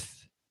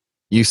with,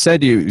 you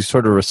said you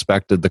sort of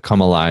respected the come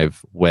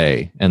alive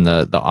way and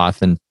the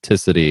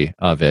authenticity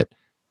of it.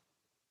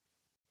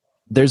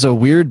 There's a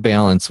weird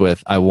balance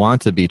with, I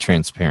want to be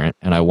transparent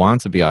and I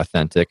want to be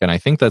authentic. And I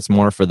think that's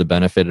more for the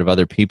benefit of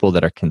other people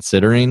that are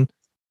considering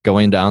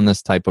going down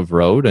this type of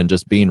road, and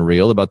just being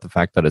real about the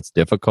fact that it's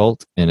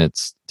difficult and it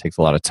takes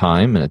a lot of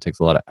time and it takes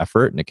a lot of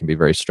effort and it can be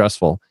very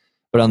stressful.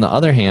 But on the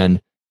other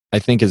hand, I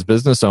think as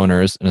business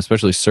owners, and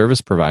especially service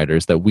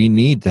providers, that we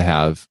need to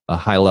have a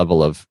high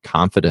level of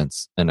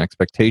confidence and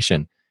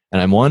expectation.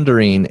 And I'm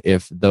wondering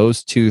if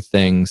those two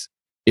things,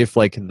 if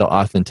like the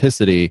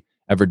authenticity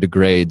ever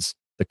degrades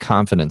the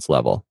confidence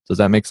level. Does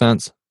that make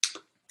sense?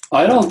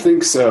 I don't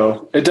think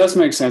so. It does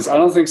make sense. I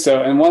don't think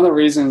so. And one of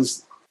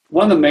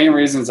the main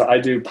reasons I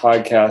do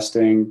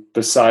podcasting,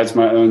 besides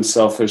my own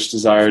selfish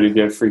desire to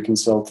get free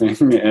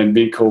consulting and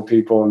meet cool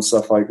people and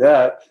stuff like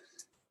that,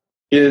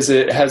 is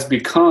it has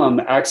become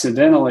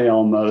accidentally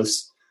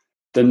almost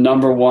the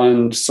number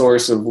one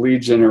source of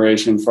lead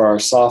generation for our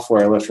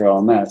software, Litra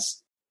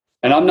LMS.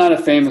 And I'm not a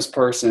famous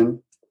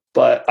person,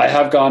 but I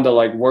have gone to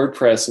like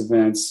WordPress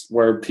events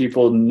where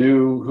people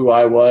knew who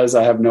I was.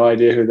 I have no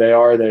idea who they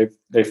are.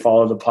 They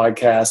follow the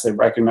podcast. They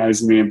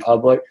recognize me in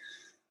public.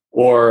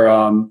 Or,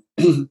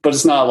 but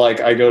it's not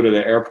like I go to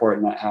the airport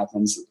and that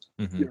happens.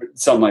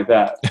 Something like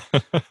that.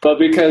 But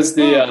because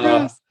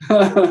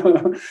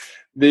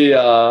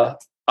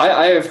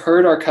I have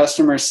heard our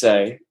customers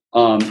say,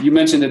 you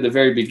mentioned at the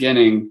very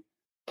beginning,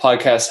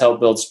 podcasts help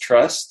build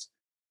trust,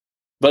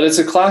 but it's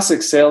a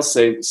classic sales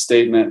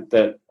statement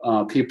that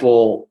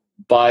people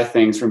buy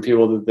things from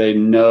people that they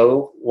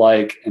know,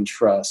 like, and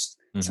trust.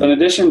 So in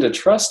addition to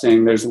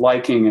trusting, there's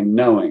liking and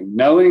knowing.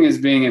 Knowing is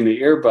being in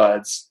the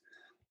earbuds,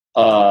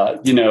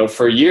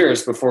 for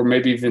years before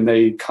maybe even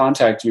they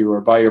contact you or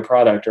buy your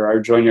product or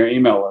join your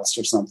email list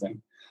or something.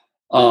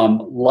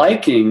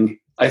 Liking,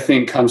 I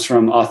think, comes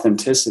from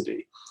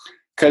authenticity.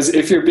 Because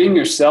if you're being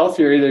yourself,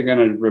 you're either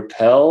going to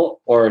repel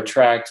or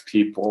attract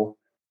people.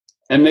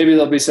 And maybe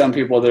there'll be some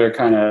people that are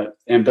kind of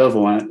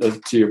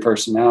ambivalent to your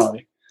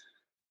personality.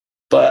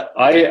 But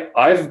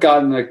I've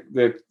gotten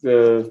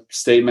the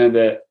statement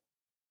that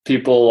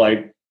people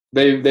like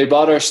they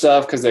bought our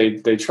stuff because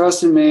they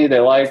trusted me, they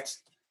liked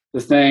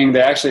the thing,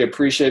 they actually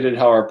appreciated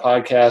how our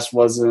podcast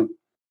wasn't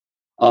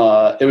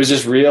it was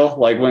just real,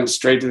 like went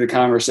straight to the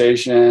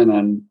conversation,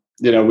 and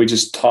we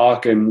just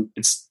talk, and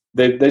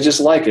they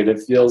just like it.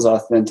 It feels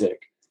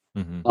authentic.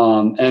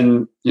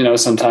 And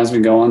sometimes we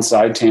go on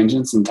side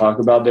tangents and talk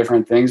about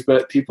different things,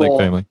 but people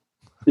like family.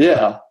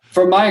 Yeah,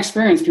 from my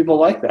experience, people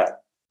like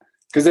that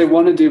because they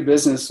want to do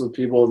business with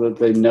people that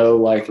they know,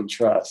 like, and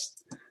trust.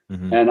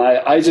 And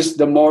I just,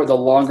 the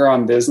longer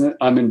I'm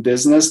in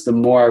business, the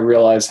more I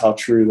realize how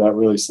true that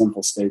really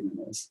simple statement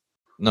is.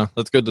 No,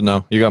 that's good to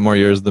know. You got more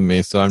years than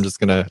me, so I'm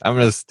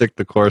gonna stick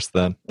the course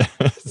then.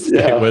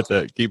 Stay with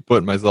it. Keep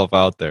putting myself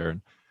out there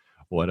and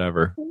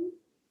whatever.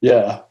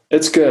 Yeah,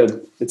 it's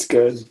good. It's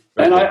good.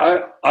 And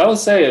I will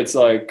say it's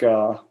like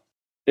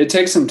it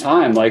takes some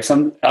time. Like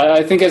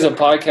I think as a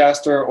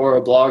podcaster or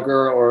a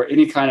blogger or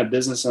any kind of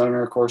business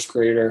owner, course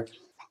creator,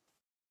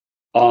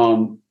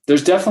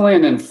 there's definitely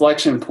an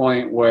inflection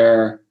point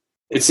where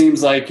it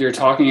seems like you're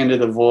talking into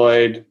the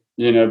void.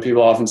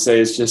 People often say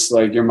it's just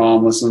like your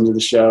mom listening to the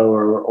show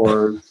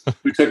or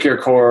who took your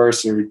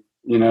course or,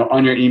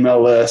 on your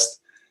email list.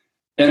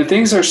 And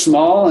things are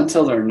small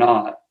until they're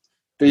not.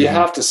 But you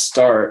have to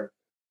start.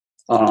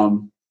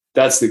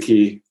 That's the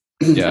key.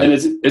 Yeah. And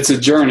it's a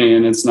journey,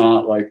 and it's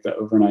not like the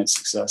overnight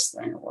success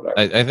thing or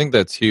whatever. I think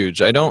that's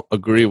huge. I don't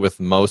agree with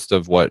most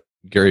of what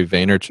Gary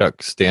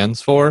Vaynerchuk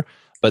stands for,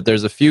 but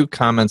there's a few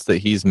comments that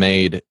he's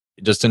made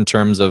just in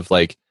terms of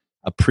like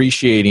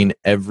appreciating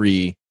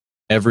every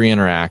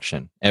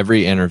interaction,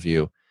 every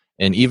interview.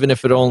 And even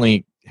if it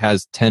only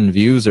has 10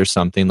 views or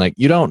something, like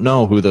you don't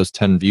know who those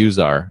 10 views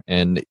are.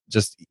 And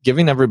just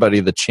giving everybody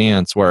the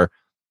chance, where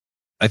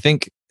I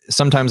think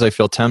sometimes I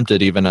feel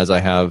tempted, even as I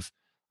have,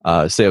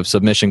 say, a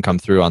submission come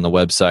through on the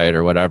website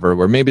or whatever,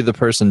 where maybe the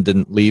person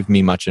didn't leave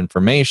me much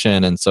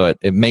information. And so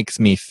it makes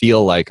me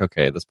feel like,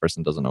 okay, this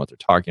person doesn't know what they're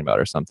talking about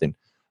or something.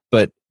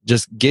 But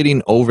just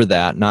getting over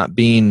that, not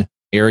being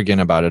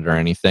arrogant about it or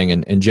anything,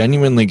 and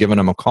genuinely giving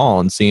them a call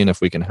and seeing if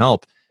we can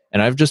help.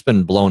 And I've just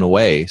been blown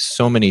away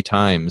so many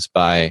times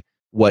by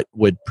what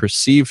would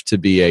perceive to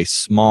be a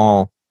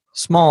small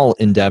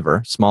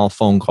endeavor, small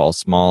phone call,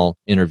 small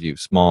interview,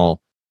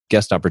 small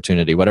guest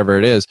opportunity, whatever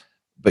it is,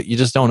 but you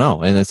just don't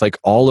know. And it's like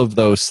all of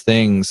those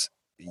things,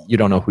 you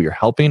don't know who you're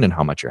helping and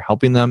how much you're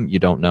helping them. You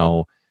don't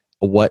know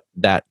what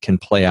that can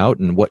play out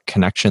and what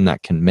connection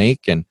that can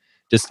make. And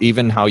just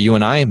even how you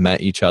and I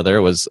met each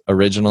other was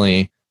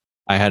originally,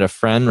 I had a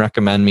friend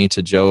recommend me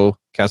to Joe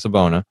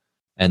Casabona,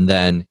 and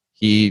then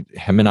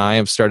him and I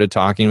have started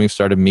talking. We've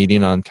started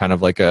meeting on kind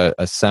of like a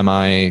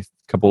semi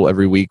couple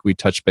every week. We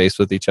touch base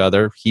with each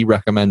other. He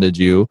recommended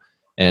you,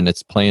 and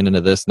it's playing into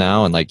this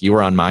now. And like you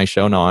were on my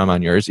show, now I'm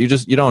on yours. You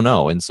don't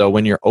know. And so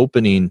when you're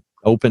open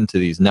to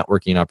these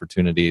networking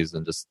opportunities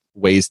and just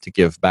ways to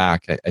give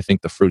back, I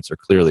think the fruits are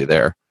clearly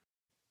there.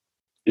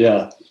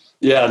 Yeah.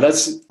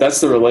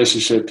 That's the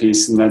relationship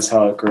piece, and that's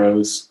how it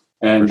grows.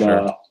 And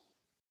sure.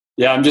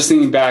 I'm just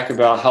thinking back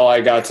about how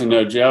I got to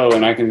know Joe,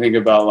 and I can think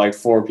about like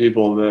 4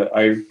 people that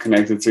I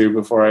connected to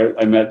before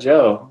I met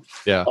Joe.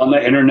 Yeah. On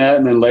the internet,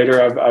 and then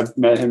later I've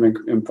met him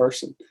in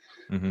person.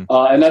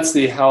 And that's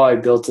the How I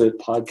Built It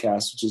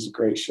podcast, which is a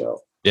great show.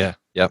 Yeah.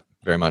 Yep.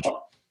 Very much.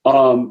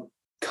 Come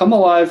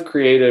Alive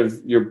Creative,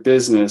 your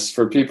business,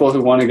 for people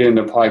who want to get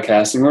into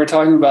podcasting. We're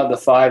talking about the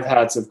 5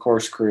 hats of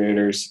course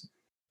creators.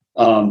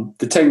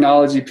 The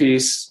technology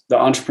piece, the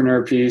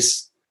entrepreneur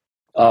piece,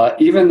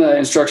 even the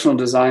instructional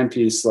design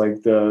piece,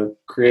 like the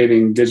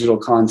creating digital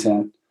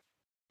content.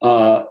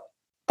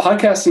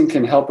 Podcasting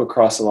can help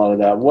across a lot of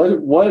that.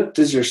 What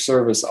does your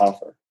service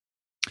offer?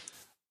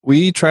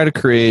 We try to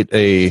create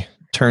a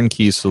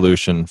turnkey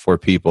solution for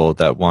people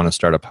that want to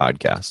start a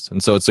podcast.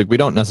 And so it's like we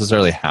don't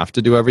necessarily have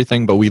to do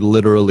everything, but we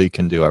literally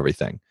can do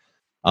everything.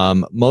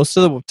 Most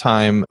of the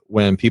time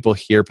when people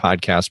hear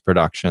podcast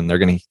production, they're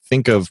going to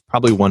think of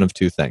probably one of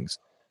 2 things.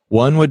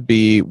 One would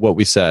be what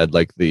we said,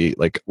 like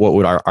what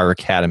would our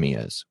academy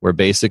is, where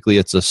basically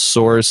it's a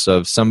source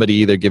of somebody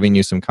either giving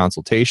you some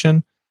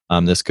consultation.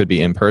 This could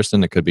be in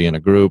person, it could be in a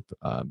group,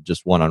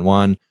 just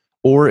one-on-one,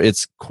 or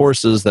it's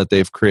courses that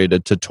they've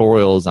created,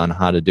 tutorials on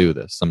how to do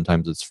this.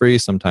 Sometimes it's free,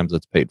 sometimes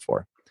it's paid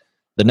for.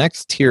 The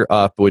next tier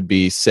up would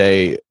be,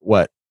 say,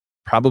 what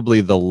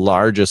probably the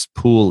largest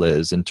pool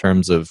is in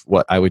terms of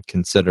what I would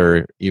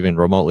consider even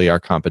remotely our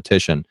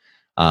competition.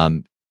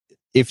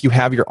 If you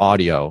have your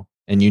audio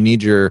and you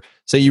need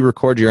say you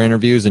record your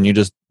interviews and you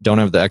just don't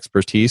have the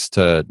expertise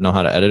to know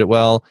how to edit it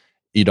well,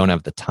 you don't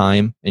have the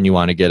time and you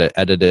want to get it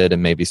edited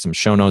and maybe some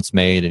show notes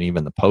made and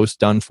even the post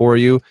done for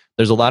you,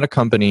 there's a lot of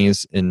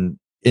companies and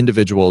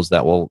individuals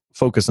that will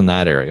focus in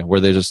that area where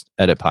they just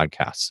edit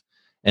podcasts.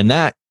 And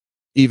that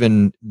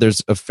even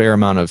there's a fair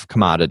amount of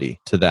commodity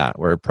to that,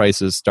 where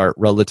prices start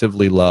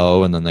relatively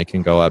low and then they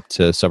can go up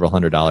to several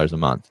 $100s a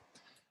month.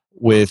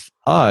 With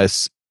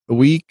us,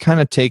 we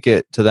kind of take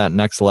it to that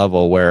next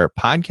level where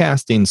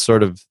podcasting's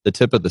sort of the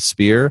tip of the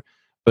spear,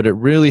 but it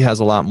really has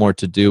a lot more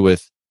to do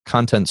with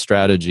content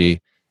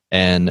strategy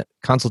and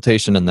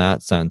consultation in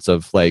that sense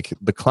of like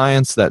the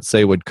clients that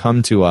say would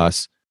come to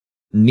us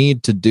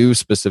need to do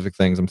specific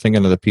things. I'm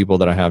thinking of the people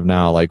that I have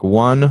now. Like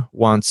one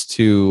wants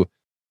to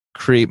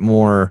create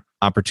more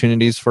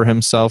opportunities for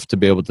himself to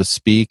be able to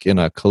speak in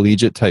a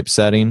collegiate type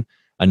setting.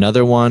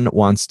 Another one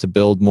wants to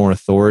build more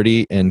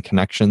authority and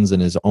connections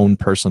in his own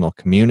personal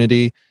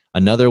community.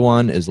 Another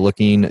one is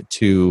looking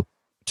to,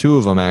 two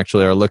of them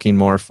actually are looking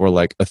more for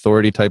like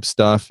authority type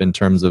stuff in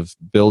terms of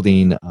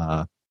building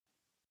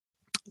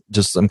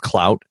just some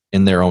clout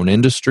in their own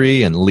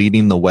industry and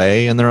leading the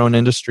way in their own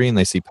industry. And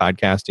they see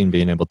podcasting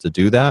being able to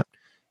do that.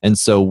 And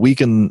so we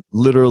can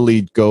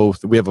literally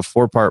we have a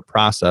 4-part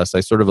process. I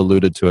sort of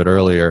alluded to it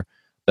earlier,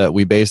 that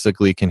we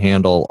basically can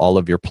handle all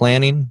of your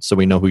planning. So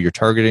we know who your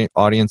targeting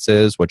audience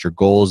is, what your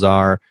goals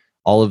are,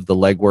 all of the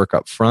legwork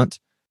up front.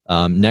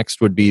 Next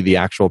would be the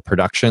actual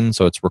production.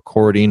 So it's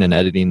recording and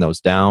editing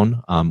those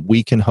down.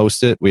 We can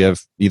host it. We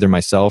have either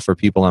myself or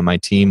people on my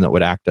team that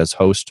would act as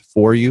host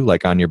for you,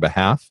 like on your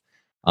behalf.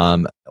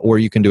 Or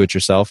you can do it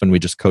yourself and we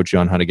just coach you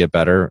on how to get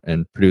better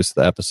and produce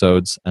the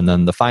episodes. And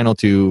then the final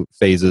 2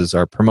 phases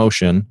are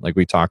promotion, like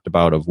we talked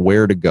about, of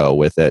where to go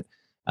with it.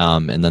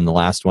 And then the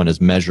last one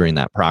is measuring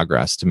that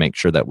progress to make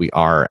sure that we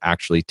are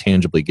actually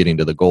tangibly getting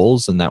to the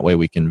goals. And that way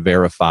we can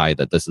verify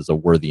that this is a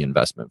worthy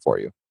investment for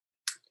you.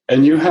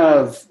 And you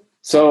have,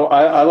 so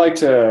I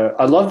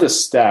love the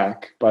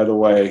stack, by the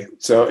way.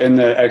 So in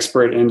the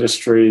expert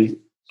industry,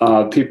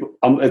 people,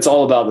 it's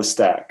all about the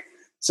stack.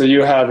 So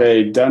you have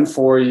a done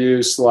for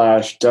you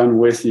 / done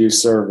with you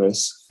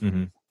service,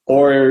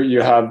 or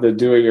you have the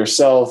do it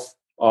yourself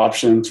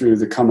option through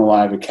the Come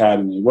Alive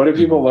Academy. What do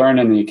people learn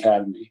in the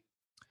academy?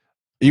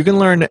 You can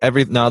learn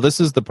now this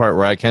is the part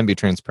where I can be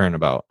transparent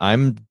about.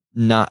 I'm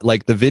not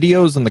like the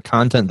videos and the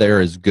content there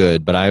is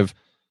good, but I've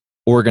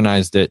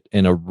organized it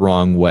in a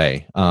wrong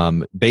way.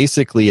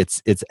 Basically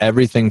it's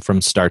everything from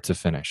start to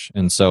finish.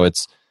 And so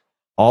it's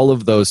all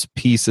of those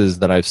pieces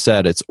that I've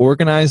said, it's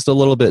organized a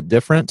little bit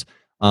different.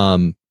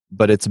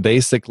 But it's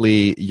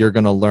basically, you're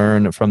going to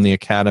learn from the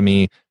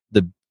academy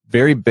the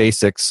very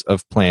basics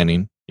of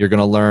planning. You're going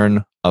to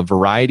learn a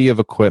variety of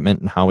equipment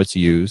and how it's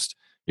used.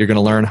 You're going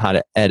to learn how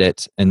to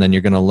edit, and then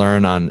you're going to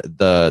learn on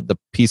the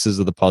pieces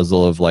of the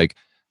puzzle of like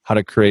how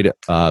to create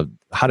how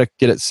to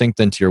get it synced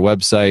into your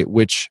website,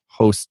 which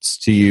hosts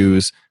to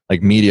use,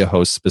 like media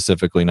hosts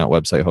specifically, not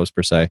website hosts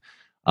per se.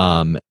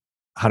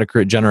 How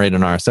to generate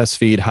an RSS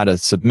feed, how to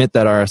submit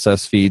that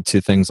RSS feed to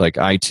things like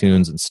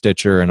iTunes and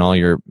Stitcher and all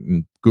your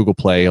Google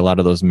Play, a lot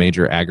of those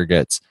major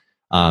aggregates.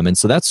 And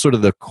so that's sort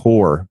of the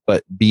core.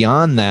 But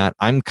beyond that,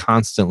 I'm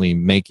constantly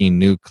making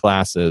new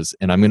classes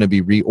and I'm going to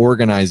be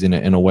reorganizing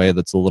it in a way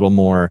that's a little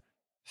more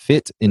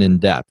fit and in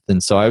depth.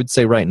 And so I would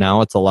say right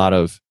now it's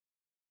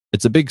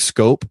a big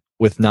scope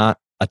with not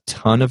a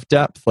ton of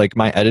depth. Like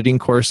my editing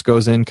course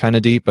goes in kind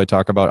of deep. I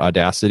talk about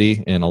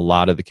Audacity and a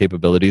lot of the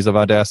capabilities of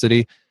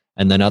Audacity.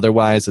 And then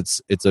otherwise,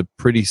 it's a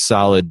pretty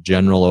solid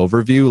general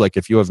overview. Like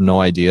if you have no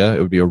idea, it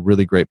would be a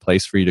really great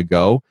place for you to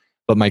go.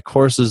 But my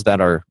courses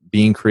that are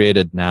being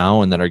created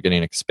now and that are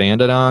getting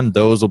expanded on,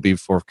 those will be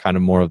for kind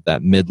of more of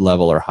that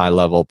mid-level or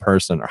high-level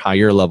person or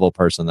higher-level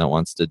person that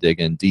wants to dig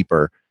in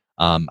deeper.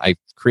 I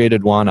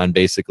created one on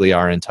basically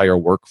our entire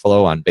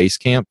workflow on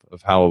Basecamp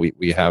of how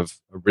we have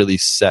a really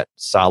set,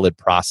 solid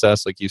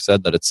process, like you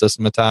said, that it's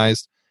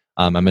systematized.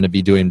 I'm going to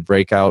be doing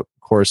breakout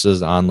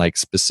courses on like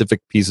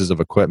specific pieces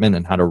of equipment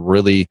and how to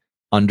really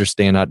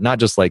understand that, not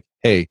just like,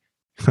 hey,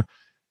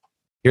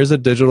 here's a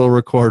digital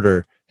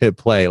recorder, hit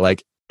play,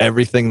 like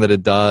everything that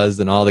it does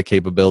and all the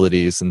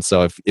capabilities. And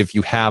so if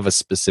you have a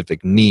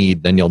specific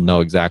need, then you'll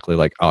know exactly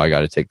like, oh, I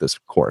got to take this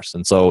course.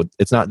 And so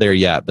it's not there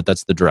yet, but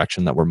that's the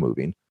direction that we're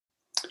moving.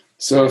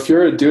 So if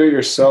you're a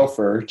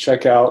do-it-yourselfer,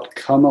 check out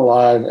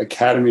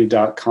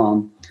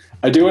comealiveacademy.com.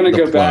 I do want to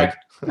go back.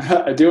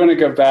 I do want to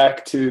go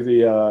back to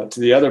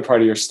the other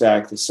part of your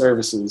stack, the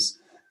services.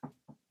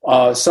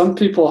 Some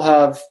people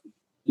have,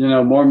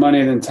 more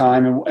money than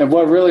time, and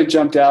what really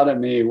jumped out at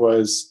me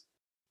was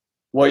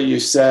what you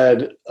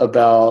said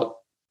about.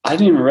 I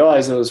didn't even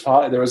realize there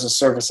was a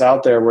service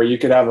out there where you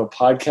could have a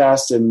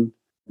podcast and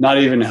not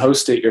even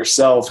host it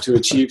yourself to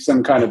achieve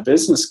some kind of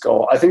business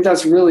goal. I think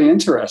that's really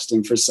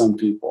interesting for some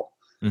people.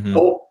 Mm-hmm.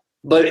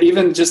 But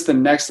even just the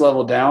next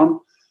level down,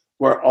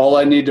 where all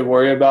I need to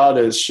worry about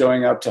is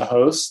showing up to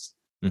host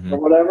or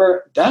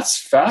whatever, that's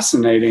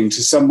fascinating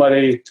to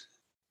somebody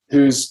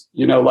who's,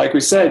 like we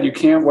said, you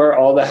can't wear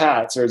all the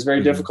hats, or it's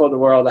very difficult to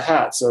wear all the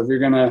hats. So if you're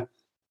going to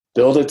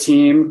build a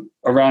team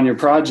around your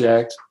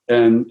project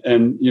and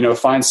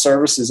find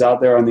services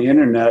out there on the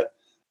internet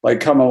like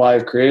Come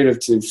Alive Creative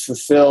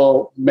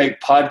to make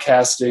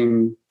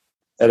podcasting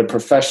at a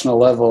professional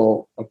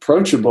level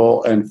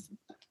approachable and,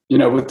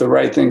 with the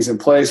right things in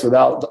place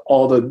without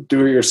all the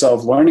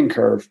do-it-yourself learning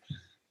curve.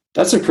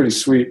 That's a pretty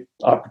sweet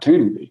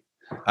opportunity.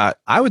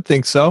 I would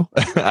think so.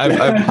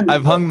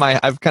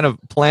 I've kind of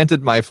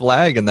planted my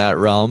flag in that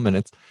realm,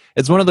 and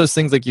it's one of those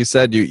things, like you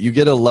said, you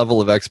get a level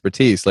of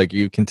expertise, like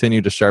you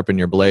continue to sharpen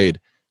your blade.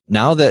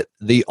 Now that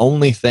the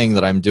only thing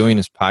that I'm doing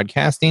is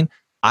podcasting,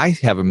 I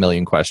have a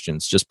million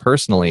questions just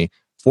personally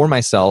for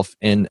myself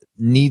and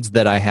needs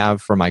that I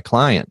have for my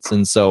clients.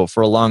 And so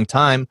for a long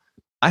time,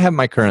 I have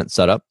my current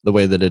setup the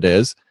way that it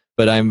is,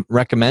 but I'm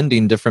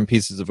recommending different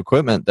pieces of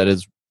equipment that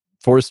has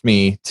forced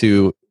me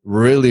to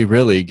really,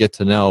 really get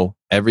to know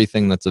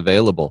everything that's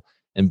available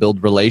and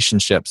build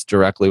relationships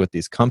directly with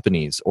these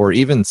companies, or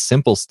even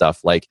simple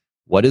stuff like,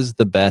 what is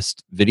the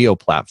best video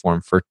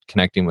platform for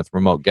connecting with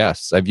remote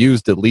guests? I've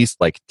used at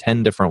least like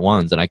 10 different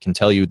ones, and I can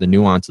tell you the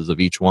nuances of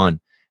each one.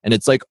 And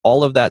it's like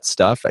all of that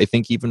stuff, I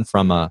think, even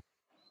from a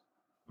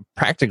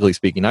practically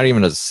speaking, not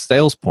even as a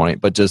sales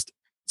point, but just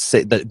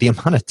say the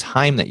amount of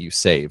time that you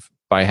save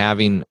by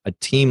having a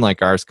team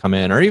like ours come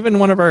in, or even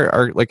one of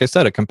our, like I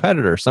said, a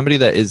competitor, somebody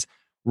that is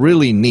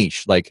really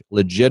niche, like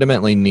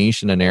legitimately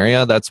niche in an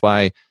area. That's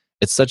why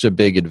it's such a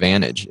big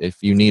advantage.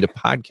 If you need a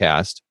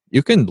podcast,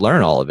 you can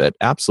learn all of it.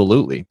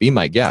 Absolutely. Be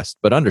my guest.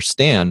 But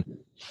understand,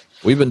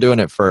 we've been doing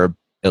it for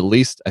at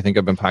least, I think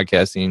I've been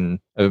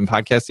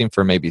podcasting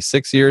for maybe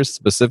 6 years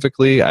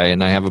specifically.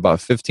 And I have about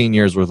 15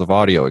 years worth of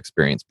audio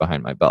experience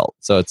behind my belt.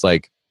 So it's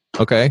like,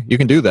 okay, you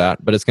can do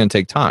that, but it's going to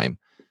take time.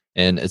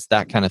 And it's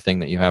that kind of thing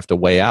that you have to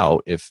weigh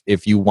out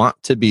if you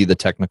want to be the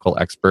technical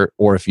expert,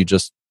 or if you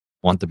just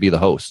want to be the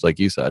host, like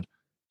you said.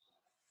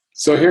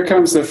 So here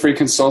comes the free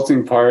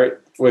consulting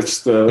part,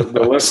 which the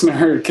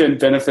listener can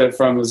benefit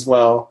from as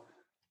well.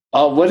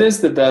 What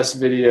is the best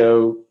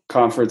video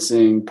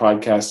conferencing,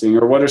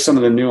 podcasting, or what are some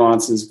of the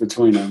nuances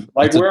between them?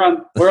 Like we're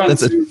on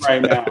Zoom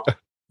right now.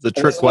 It's a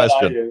trick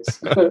question.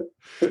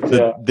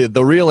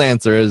 The real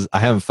answer is I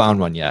haven't found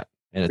one yet,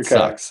 and it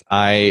sucks.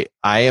 I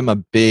am a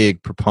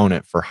big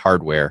proponent for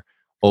hardware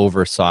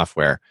over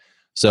software.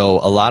 So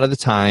a lot of the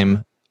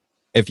time,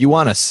 if you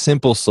want a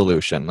simple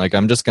solution, like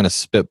I'm just going to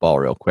spitball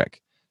real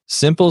quick.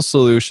 Simple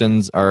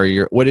solutions are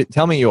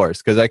tell me yours,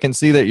 because I can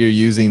see that you're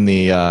using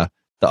the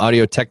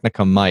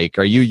Audio-Technica mic.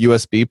 Are you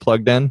USB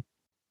plugged in?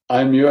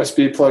 I'm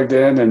USB plugged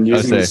in and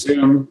using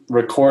Zoom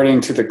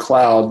recording to the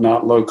cloud,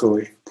 not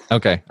locally.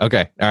 Okay. All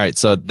right.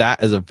 So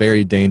that is a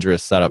very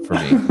dangerous setup for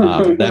me.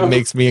 That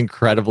makes me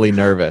incredibly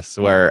nervous,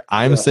 where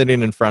I'm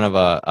sitting in front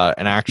of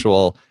an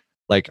actual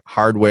like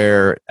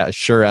hardware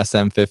Shure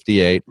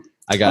SM58.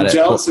 I'm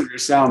jealous of your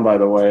sound, by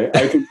the way.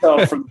 I can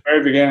tell from the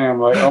very beginning. I'm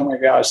like, oh my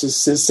gosh,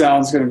 this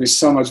sound's going to be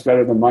so much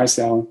better than my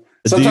sound.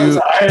 Sometimes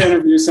I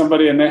interview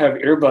somebody and they have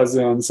earbuds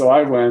in, so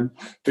I win.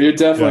 But you're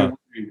definitely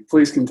winning.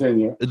 Please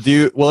continue.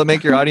 Will it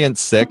make your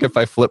audience sick if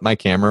I flip my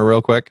camera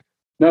real quick?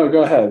 No,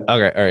 go ahead.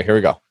 Okay, all right, here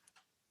we go.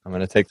 I'm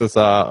going to take this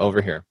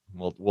over here.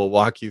 We'll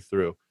walk you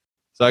through.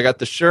 So I got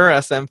the Shure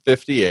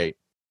SM58.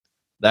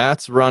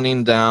 That's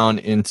running down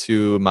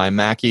into my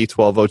Mackie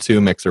 1202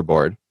 mixer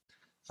board.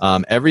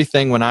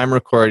 Everything when I'm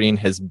recording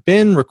has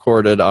been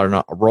recorded on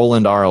a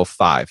Roland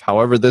RO5.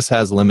 However, this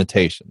has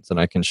limitations, and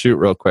I can shoot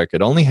real quick.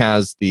 It only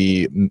has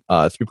the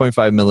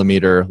 3.5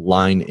 millimeter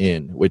line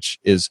in, which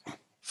is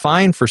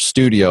fine for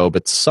studio,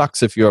 but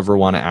sucks if you ever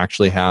want to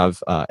actually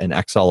have an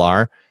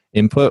XLR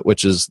input,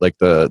 which is like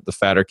the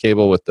fatter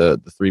cable with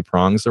the 3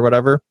 prongs or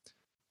whatever.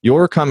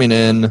 You're coming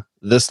in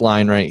this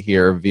line right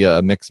here via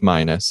a mix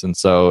minus, and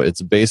so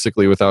it's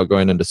basically, without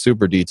going into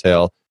super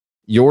detail,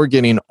 you're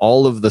getting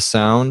all of the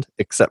sound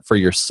except for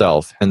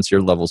yourself, hence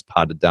your levels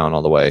potted down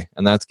all the way,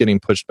 and that's getting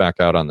pushed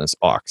back out on this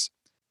aux.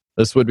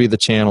 This would be the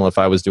channel if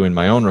I was doing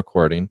my own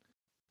recording.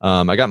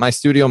 I got my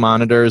studio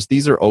monitors.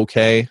 These are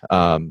okay.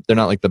 They're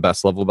not like the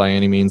best level by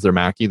any means. They're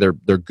Mackie. They're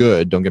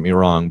good, don't get me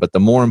wrong, but the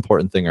more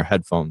important thing are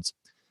headphones.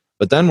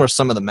 But then where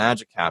some of the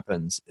magic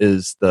happens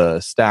is the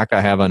stack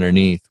I have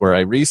underneath, where I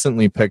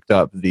recently picked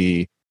up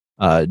the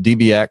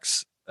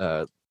DBX.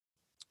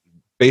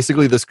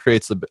 Basically, this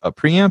creates a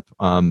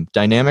preamp.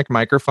 Dynamic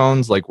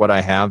microphones, like what I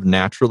have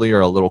naturally,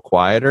 are a little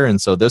quieter, and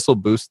so this will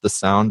boost the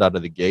sound out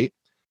of the gate.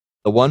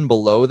 The one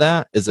below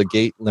that is a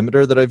gate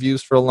limiter that I've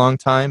used for a long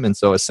time, and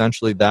so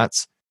essentially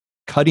that's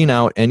cutting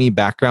out any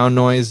background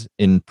noise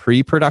in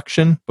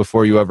pre-production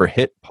before you ever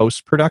hit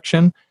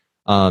post-production.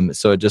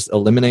 So it just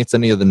eliminates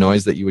any of the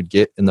noise that you would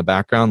get in the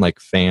background, like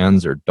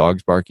fans or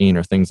dogs barking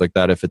or things like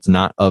that, if it's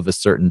not of a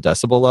certain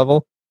decibel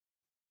level.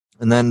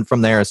 And then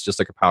from there, it's just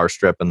like a power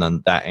strip. And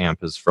then that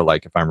amp is for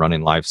like if I'm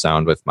running live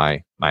sound with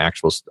my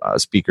actual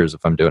speakers,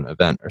 if I'm doing an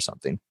event or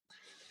something.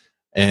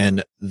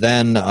 And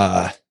then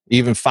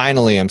even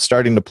finally, I'm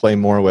starting to play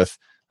more with,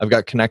 I've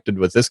got connected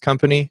with this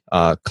company,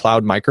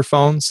 Cloud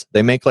Microphones.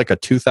 They make like a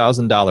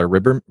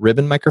 $2,000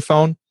 ribbon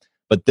microphone,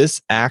 but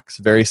this acts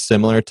very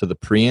similar to the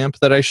preamp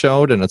that I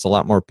showed, and it's a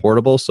lot more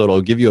portable, so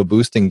it'll give you a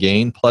boost in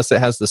gain. Plus, it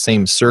has the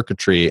same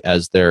circuitry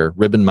as their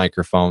ribbon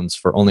microphones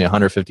for only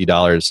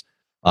 $150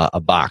 a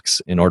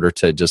box in order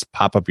to just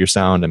pop up your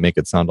sound and make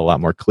it sound a lot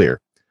more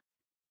clear.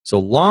 So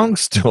long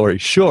story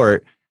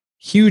short,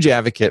 huge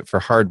advocate for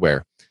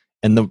hardware.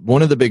 And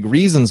one of the big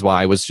reasons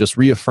why was just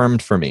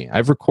reaffirmed for me.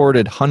 I've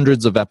recorded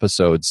hundreds of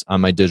episodes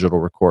on my digital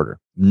recorder.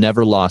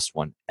 Never lost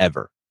one,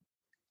 ever.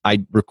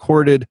 I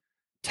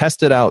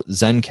tested out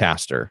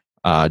Zencastr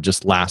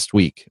just last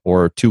week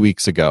or 2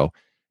 weeks ago.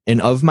 And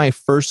of my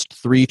first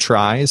 3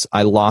 tries,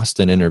 I lost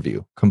an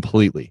interview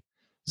completely.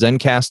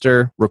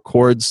 Zencastr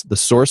records the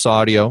source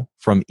audio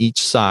from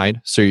each side,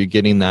 so you're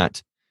getting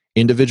that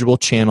individual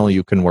channel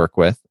you can work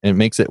with, and it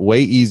makes it way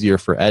easier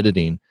for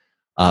editing.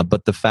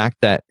 But the fact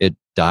that it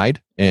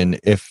died, and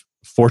if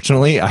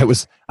fortunately I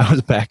was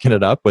backing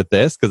it up with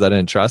this because I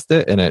didn't trust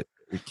it, and it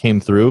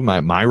came through.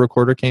 My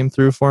recorder came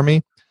through for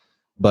me.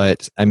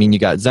 But I mean, you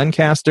got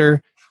Zencastr.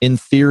 In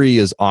theory,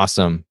 is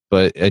awesome,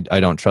 but I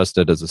don't trust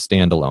it as a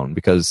standalone,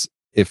 because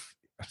if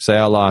say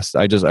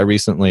I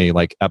recently,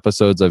 like,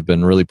 episodes I've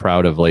been really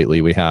proud of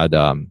lately, we had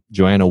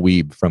Joanna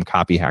Wiebe from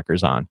Copy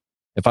Hackers on.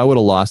 If I would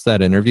have lost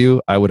that interview,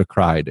 I would have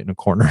cried in a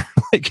corner,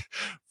 like,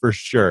 for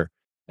sure.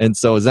 And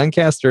so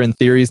Zencastr in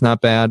theory is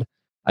not bad.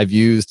 I've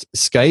used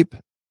Skype.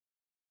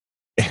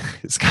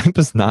 Skype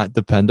is not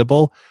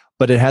dependable,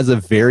 but it has a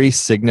very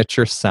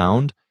signature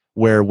sound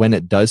where when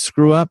it does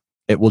screw up,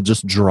 it will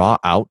just draw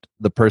out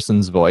the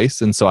person's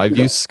voice. And so I've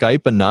used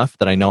Skype enough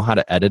that I know how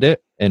to edit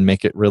it and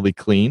make it really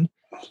clean.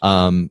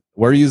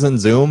 We're using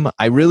Zoom.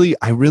 I really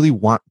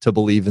want to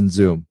believe in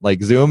Zoom.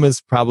 Like, Zoom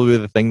is probably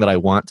the thing that I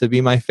want to be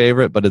my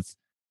favorite, but it's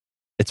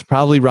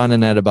probably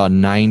running at about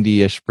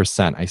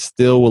 90-ish%. I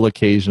still will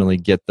occasionally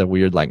get the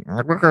weird like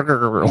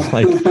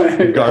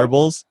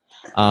garbles.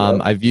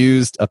 I've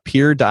used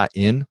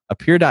Appear.in.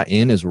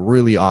 Appear.in is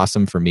really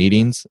awesome for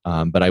meetings,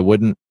 but I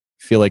wouldn't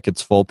feel like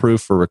it's foolproof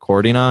for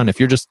recording on. If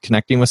you're just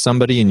connecting with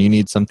somebody and you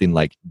need something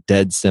like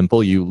dead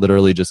simple, you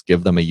literally just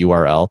give them a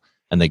URL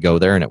and they go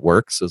there and it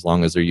works, as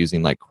long as they're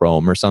using like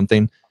Chrome or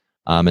something.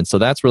 And so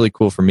that's really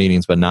cool for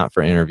meetings, but not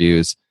for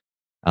interviews.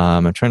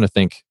 I'm trying to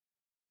think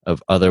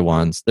of other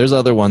ones. There's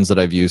other ones that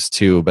I've used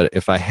too, but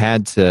if I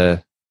had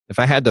to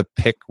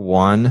pick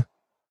one,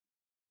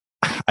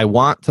 I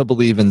want to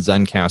believe in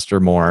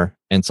Zencastr more,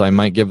 and so I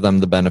might give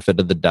them the benefit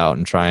of the doubt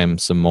and try them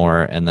some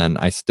more. And then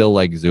I still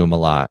like Zoom a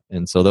lot,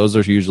 and so those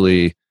are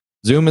usually,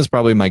 Zoom is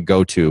probably my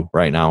go-to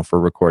right now for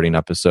recording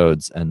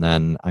episodes. And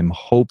then I'm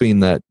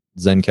hoping that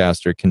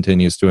Zencastr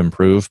continues to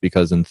improve,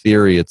 because in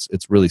theory it's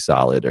really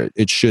solid, or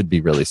it should be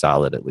really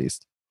solid at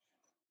least.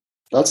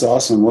 That's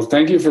awesome. Well,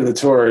 thank you for the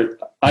tour.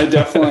 I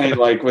definitely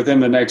like within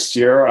the next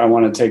year, I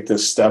want to take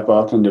this step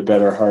up into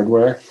better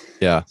hardware.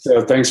 Yeah.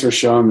 So thanks for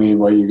showing me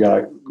what you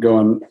got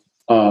going.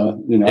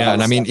 Yeah,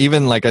 and I mean,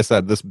 even like I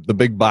said, the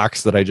big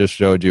box that I just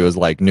showed you is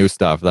like new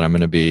stuff that I'm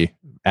going to be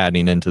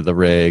adding into the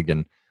rig,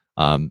 and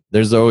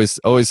there's always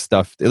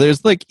stuff.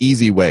 There's like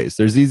easy ways.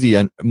 There's easy,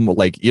 and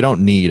like, you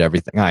don't need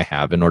everything I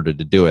have in order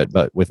to do it.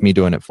 But with me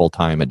doing it full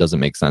time, it doesn't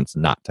make sense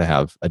not to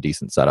have a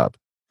decent setup.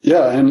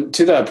 Yeah, and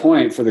to that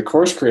point, for the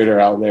course creator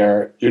out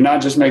there, you're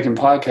not just making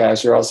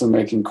podcasts, you're also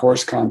making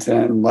course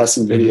content and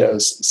lesson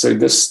videos. So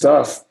this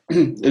stuff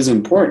is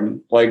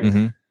important. Like,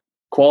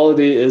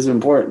 quality is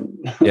important.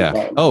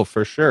 Yeah. Oh,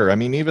 for sure. I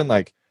mean, even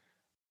like,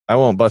 I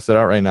won't bust it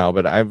out right now,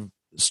 but I've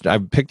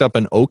picked up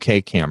an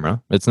okay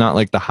camera. It's not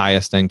like the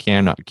highest end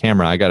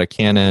camera. I got a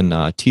Canon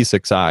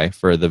T6i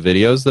for the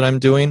videos that I'm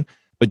doing,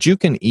 but you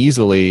can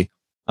easily,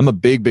 I'm a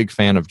big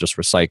fan of just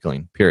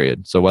recycling,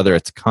 period. So whether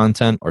it's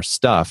content or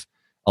stuff,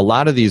 a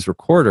lot of these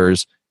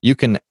recorders, you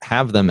can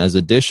have them as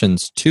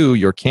additions to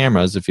your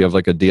cameras. If you have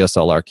like a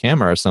DSLR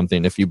camera or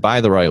something, if you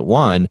buy the right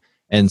one,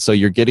 and so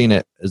you're getting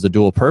it as a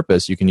dual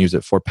purpose, you can use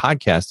it for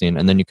podcasting,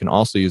 and then you can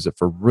also use it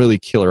for really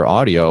killer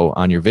audio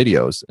on your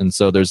videos. And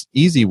so there's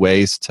easy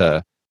ways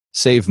to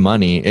save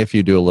money if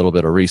you do a little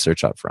bit of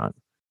research up front.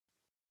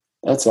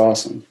 That's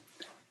awesome.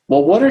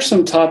 Well, what are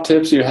some top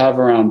tips you have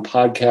around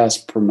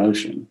podcast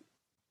promotion?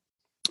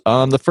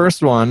 The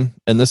first one,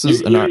 and this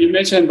is... You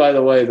mentioned, by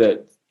the way,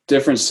 that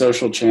different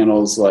social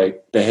channels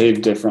like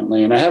behave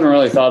differently, and I haven't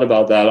really thought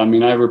about that. I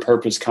mean, I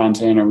repurpose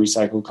content or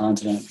recycle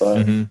content,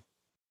 but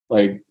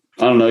like,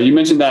 I don't know. You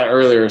mentioned that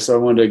earlier, so I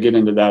wanted to get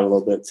into that a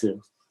little bit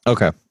too.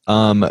 Okay.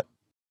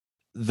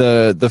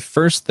 The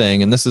first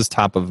thing, and this is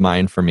top of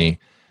mind for me,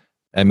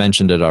 I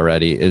mentioned it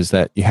already, is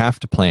that you have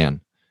to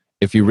plan.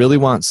 If you really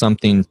want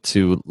something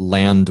to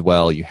land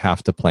well, you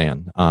have to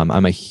plan.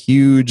 I'm a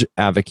huge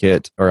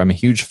advocate, or I'm a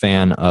huge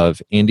fan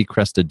of Andy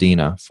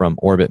Crestodina from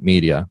Orbit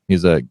Media.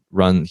 He's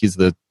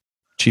the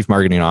chief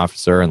marketing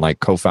officer and like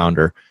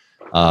co-founder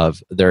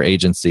of their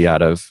agency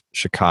out of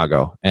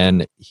Chicago.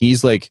 And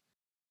he's like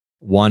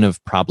one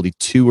of probably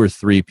 2 or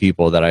 3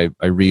 people that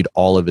I read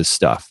all of his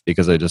stuff,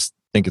 because I just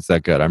think it's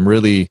that good. I'm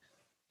really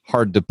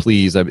hard to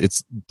please.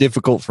 It's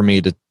difficult for me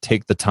to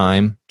take the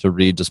time to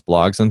read just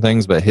blogs and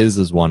things, but his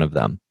is one of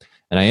them.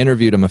 And I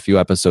interviewed him a few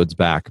episodes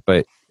back,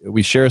 but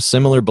we share a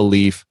similar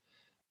belief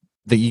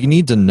that you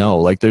need to know,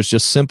 like, there's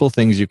just simple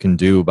things you can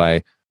do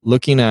by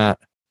looking at,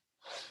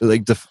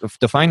 like,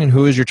 defining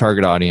who is your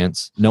target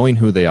audience, knowing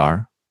who they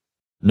are,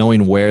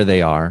 knowing where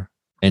they are,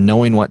 and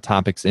knowing what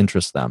topics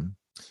interest them.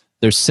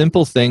 There's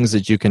simple things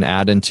that you can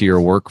add into your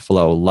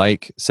workflow,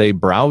 like, say,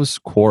 browse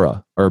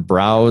Quora or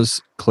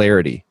browse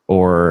Clarity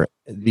or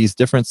these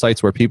different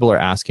sites where people are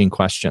asking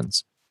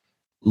questions.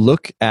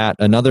 Look at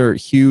another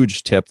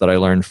huge tip that I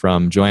learned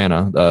from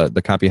Joanna,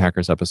 the Copy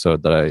Hackers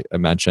episode that I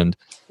mentioned,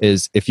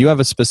 is if you have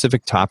a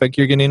specific topic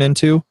you're getting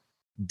into,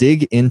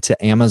 dig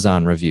into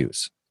Amazon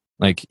reviews.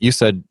 Like you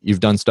said, you've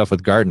done stuff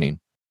with gardening.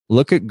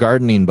 Look at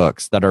gardening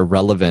books that are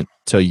relevant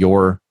to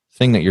your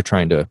thing that you're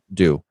trying to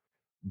do.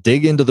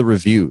 Dig into the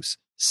reviews.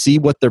 See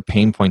what their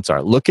pain points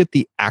are. Look at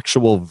the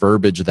actual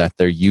verbiage that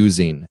they're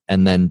using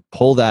and then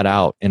pull that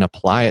out and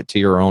apply it to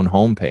your own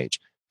homepage.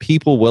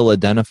 People will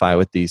identify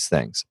with these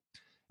things.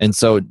 And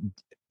so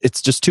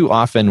it's just too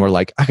often we're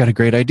like, I got a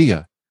great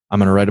idea. I'm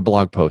going to write a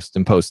blog post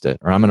and post it,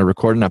 or I'm going to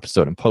record an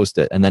episode and post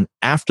it. And then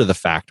after the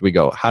fact, we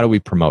go, how do we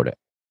promote it?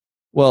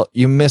 Well,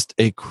 you missed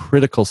a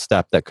critical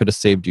step that could have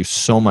saved you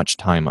so much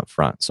time up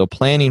front. So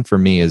planning for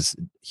me is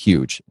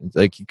huge,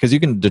 like, because you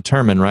can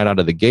determine right out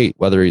of the gate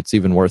whether it's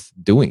even worth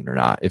doing or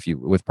not if you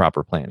with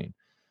proper planning.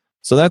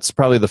 So that's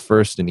probably the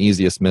first and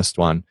easiest missed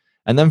one.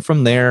 And then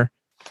from there,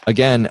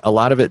 again, a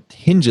lot of it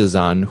hinges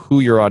on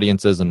who your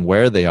audience is and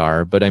where they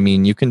are. But I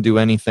mean, you can do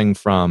anything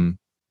from,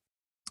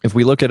 if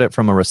we look at it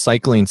from a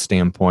recycling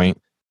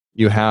standpoint,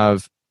 you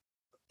have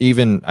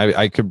even,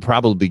 I could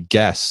probably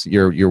guess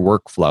your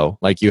workflow.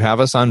 Like you have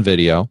us on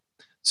video.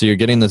 So you're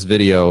getting this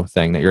video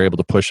thing that you're able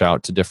to push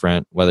out to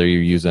different, whether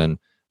you're using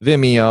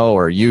Vimeo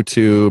or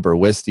YouTube or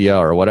Wistia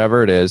or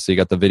whatever it is. So you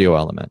got the video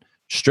element.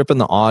 Stripping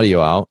the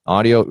audio out.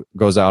 Audio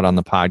goes out on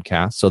the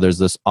podcast. So there's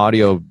this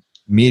audio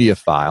media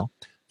file.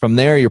 From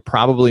there, you're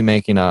probably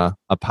making a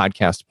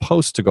podcast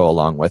post to go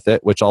along with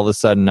it, which all of a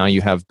sudden now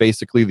you have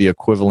basically the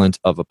equivalent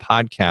of a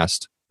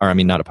podcast, or I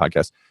mean, not a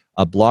podcast,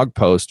 a blog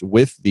post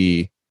with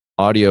the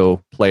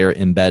audio player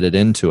embedded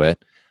into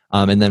it.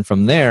 And then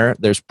from there,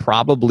 there's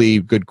probably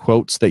good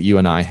quotes that you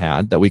and I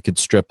had that we could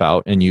strip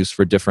out and use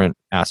for different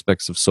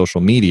aspects of social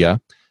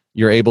media.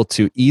 You're able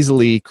to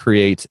easily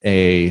create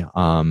a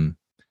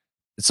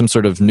some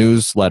sort of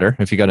newsletter,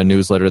 if you got a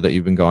newsletter that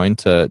you've been going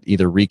to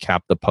either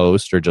recap the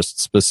post or just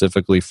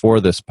specifically for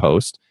this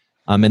post.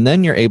 And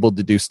then you're able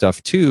to do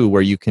stuff too,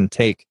 where you can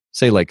take,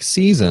 say, like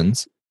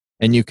seasons,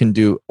 and you can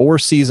do, or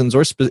seasons,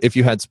 or if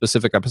you had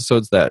specific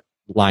episodes that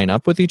line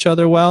up with each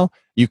other well,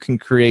 you can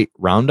create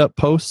roundup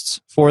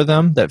posts for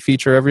them that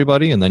feature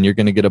everybody, and then you're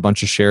going to get a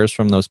bunch of shares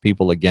from those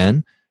people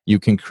again. You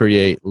can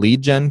create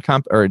lead gen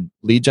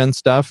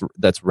stuff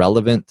that's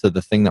relevant to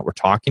the thing that we're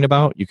talking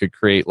about. You could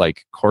create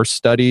like course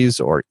studies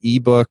or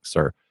ebooks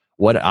or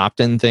what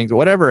opt-in things,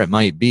 whatever it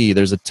might be.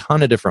 There's a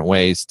ton of different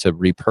ways to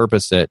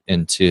repurpose it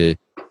and to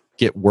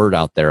get word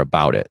out there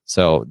about it.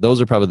 So those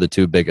are probably the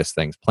two biggest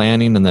things: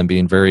 planning and then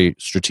being very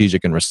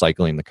strategic and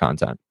recycling the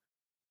content.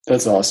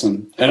 That's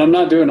awesome. And I'm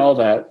not doing all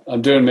that.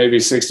 I'm doing maybe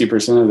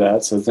 60% of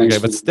that. So thanks.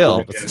 Okay, but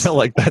still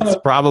like that's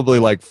probably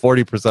like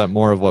 40%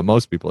 more of what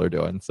most people are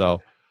doing.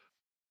 So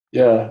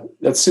yeah,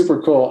 that's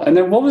super cool. And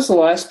then what was the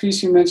last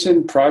piece you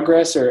mentioned?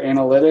 Progress or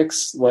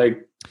analytics?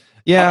 Like,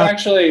 yeah,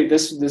 actually,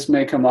 this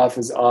may come off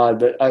as odd,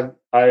 but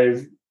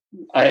I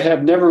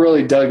have never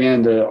really dug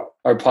into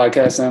our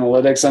podcast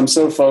analytics. I'm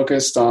so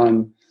focused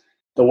on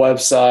the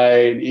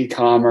website,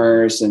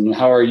 e-commerce, and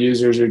how our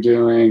users are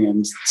doing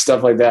and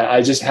stuff like that.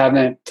 I just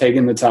haven't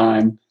taken the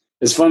time,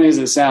 as funny as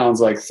it sounds,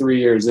 like 3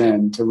 years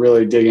in, to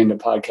really dig into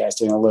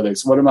podcast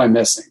analytics. What am I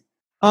missing?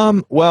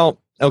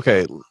 Well,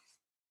 okay.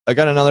 I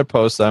got another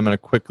post that I'm going to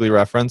quickly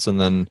reference and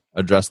then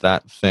address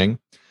that thing.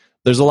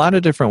 There's a lot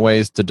of different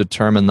ways to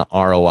determine the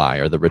ROI,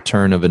 or the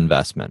return of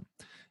investment.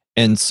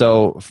 And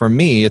so for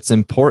me, it's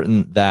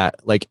important that,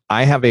 like,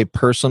 I have a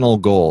personal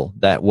goal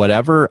that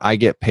whatever I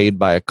get paid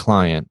by a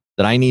client,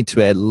 that I need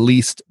to at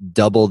least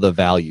double the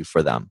value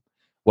for them,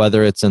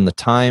 whether it's in the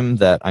time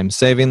that I'm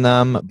saving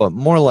them, but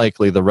more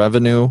likely the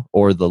revenue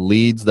or the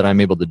leads that I'm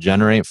able to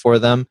generate for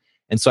them.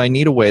 And so I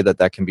need a way that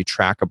that can be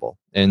trackable.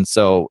 And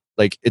so,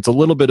 like, it's a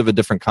little bit of a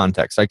different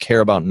context. I care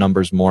about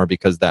numbers more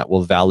because that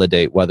will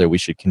validate whether we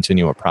should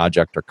continue a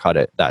project or cut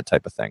it, that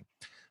type of thing.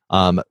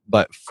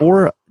 But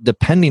for,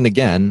 depending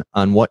again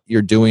on what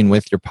you're doing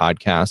with your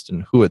podcast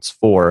and who it's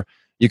for,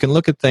 you can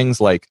look at things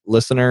like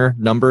listener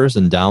numbers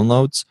and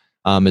downloads.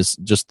 Is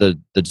just the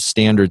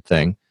standard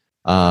thing.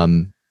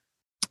 I'm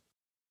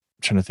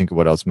trying to think of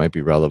what else might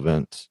be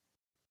relevant.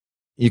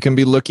 You can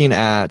be looking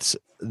at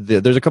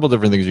there's a couple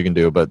different things you can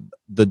do, but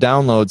the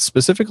downloads,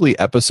 specifically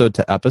episode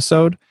to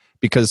episode,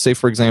 because say,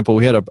 for example,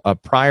 we had a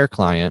prior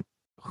client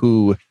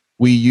who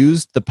we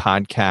used the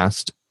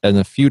podcast in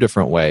a few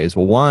different ways.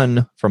 Well,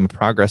 one, from a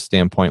progress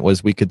standpoint,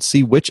 was we could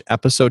see which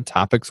episode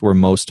topics were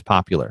most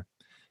popular.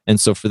 And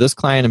so for this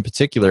client in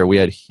particular, we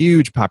had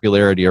huge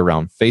popularity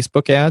around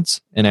Facebook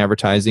ads and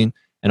advertising,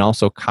 and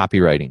also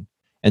copywriting.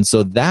 And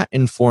so that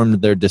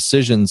informed their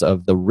decisions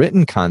of the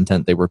written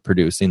content they were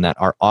producing, that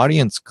our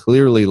audience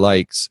clearly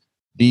likes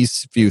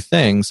these few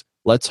things.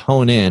 Let's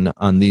hone in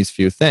on these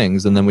few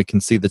things. And then we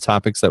can see the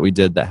topics that we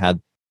did that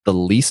had the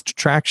least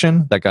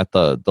traction, that got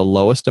the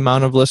lowest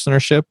amount of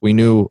listenership, we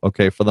knew,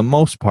 okay, for the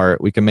most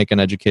part, we can make an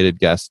educated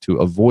guess to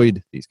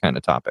avoid these kind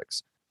of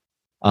topics.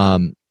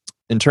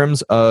 In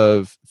terms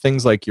of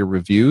things like your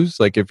reviews,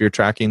 like if you're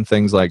tracking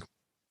things like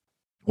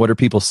what are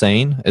people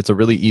saying, it's a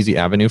really easy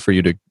avenue for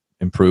you to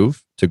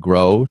improve, to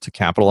grow, to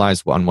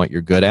capitalize on what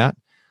you're good at,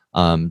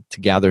 to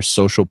gather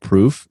social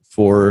proof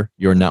for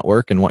your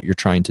network and what you're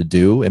trying to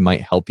do. It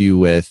might help you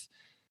with,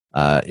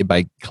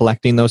 by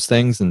collecting those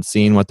things and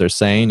seeing what they're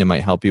saying, it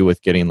might help you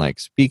with getting like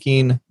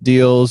speaking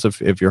deals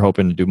if you're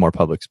hoping to do more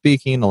public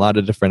speaking, a lot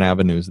of different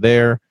avenues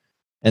there.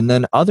 And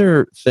then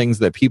other things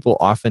that people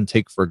often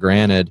take for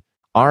granted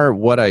are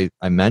what I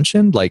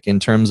mentioned, like in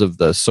terms of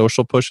the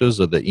social pushes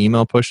or the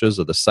email pushes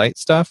or the site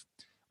stuff,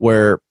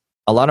 where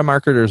a lot of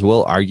marketers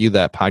will argue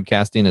that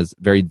podcasting is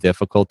very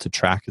difficult to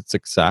track its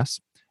success.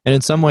 And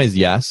in some ways,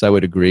 yes, I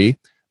would agree.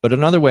 But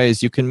in other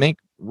ways, you can make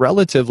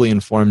relatively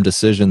informed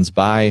decisions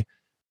by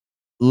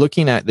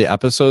looking at the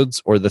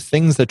episodes or the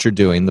things that you're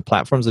doing, the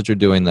platforms that you're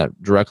doing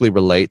that directly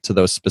relate to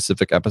those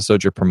specific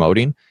episodes you're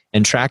promoting,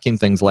 and tracking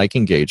things like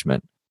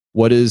engagement.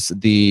 What is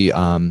the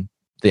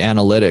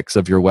analytics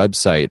of your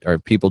website? Are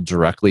people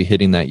directly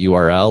hitting that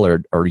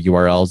URL or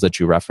URLs that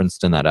you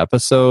referenced in that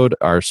episode?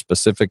 Are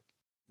specific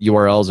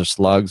URLs or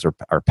slugs or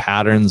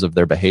patterns of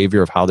their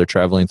behavior of how they're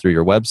traveling through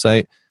your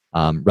website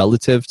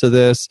relative to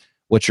this?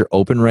 What's your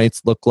open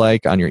rates look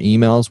like on your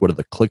emails? What are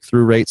the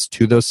click-through rates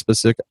to those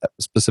specific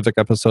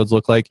episodes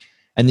look like?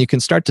 And you can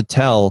start to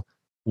tell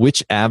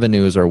which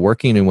avenues are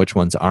working and which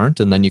ones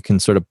aren't. And then you can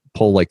sort of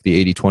pull like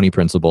the 80-20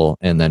 principle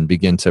and then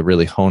begin to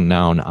really hone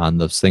down on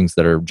those things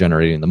that are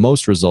generating the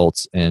most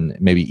results and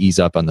maybe ease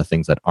up on the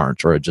things that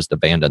aren't, or just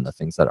abandon the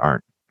things that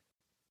aren't.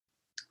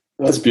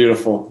 That's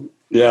beautiful.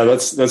 Yeah,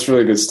 that's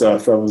really good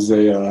stuff. That was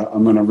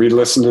I'm going to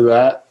re-listen to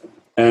that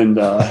and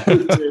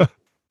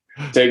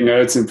take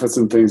notes and put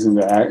some things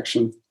into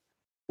action.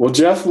 Well,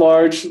 Jeff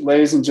Large,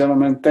 ladies and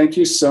gentlemen, thank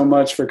you so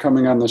much for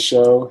coming on the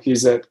show.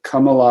 He's at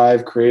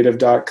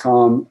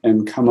comealivecreative.com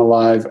and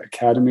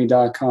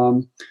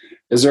comealiveacademy.com.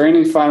 Is there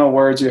any final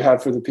words you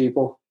have for the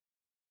people?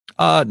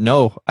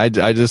 No, I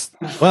just,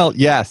 well,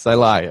 yes, I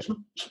lie.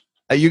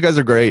 You guys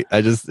are great.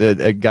 I just,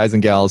 guys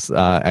and gals,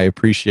 I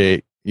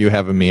appreciate you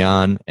having me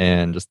on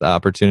and just the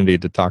opportunity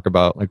to talk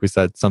about, like we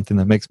said, something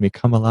that makes me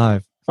come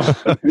alive.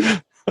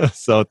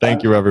 So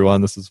thank you,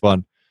 everyone. This is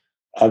fun.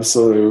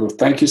 Absolutely.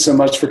 Thank you so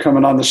much for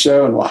coming on the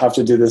show, and we'll have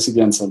to do this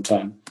again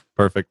sometime.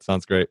 Perfect.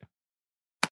 Sounds great.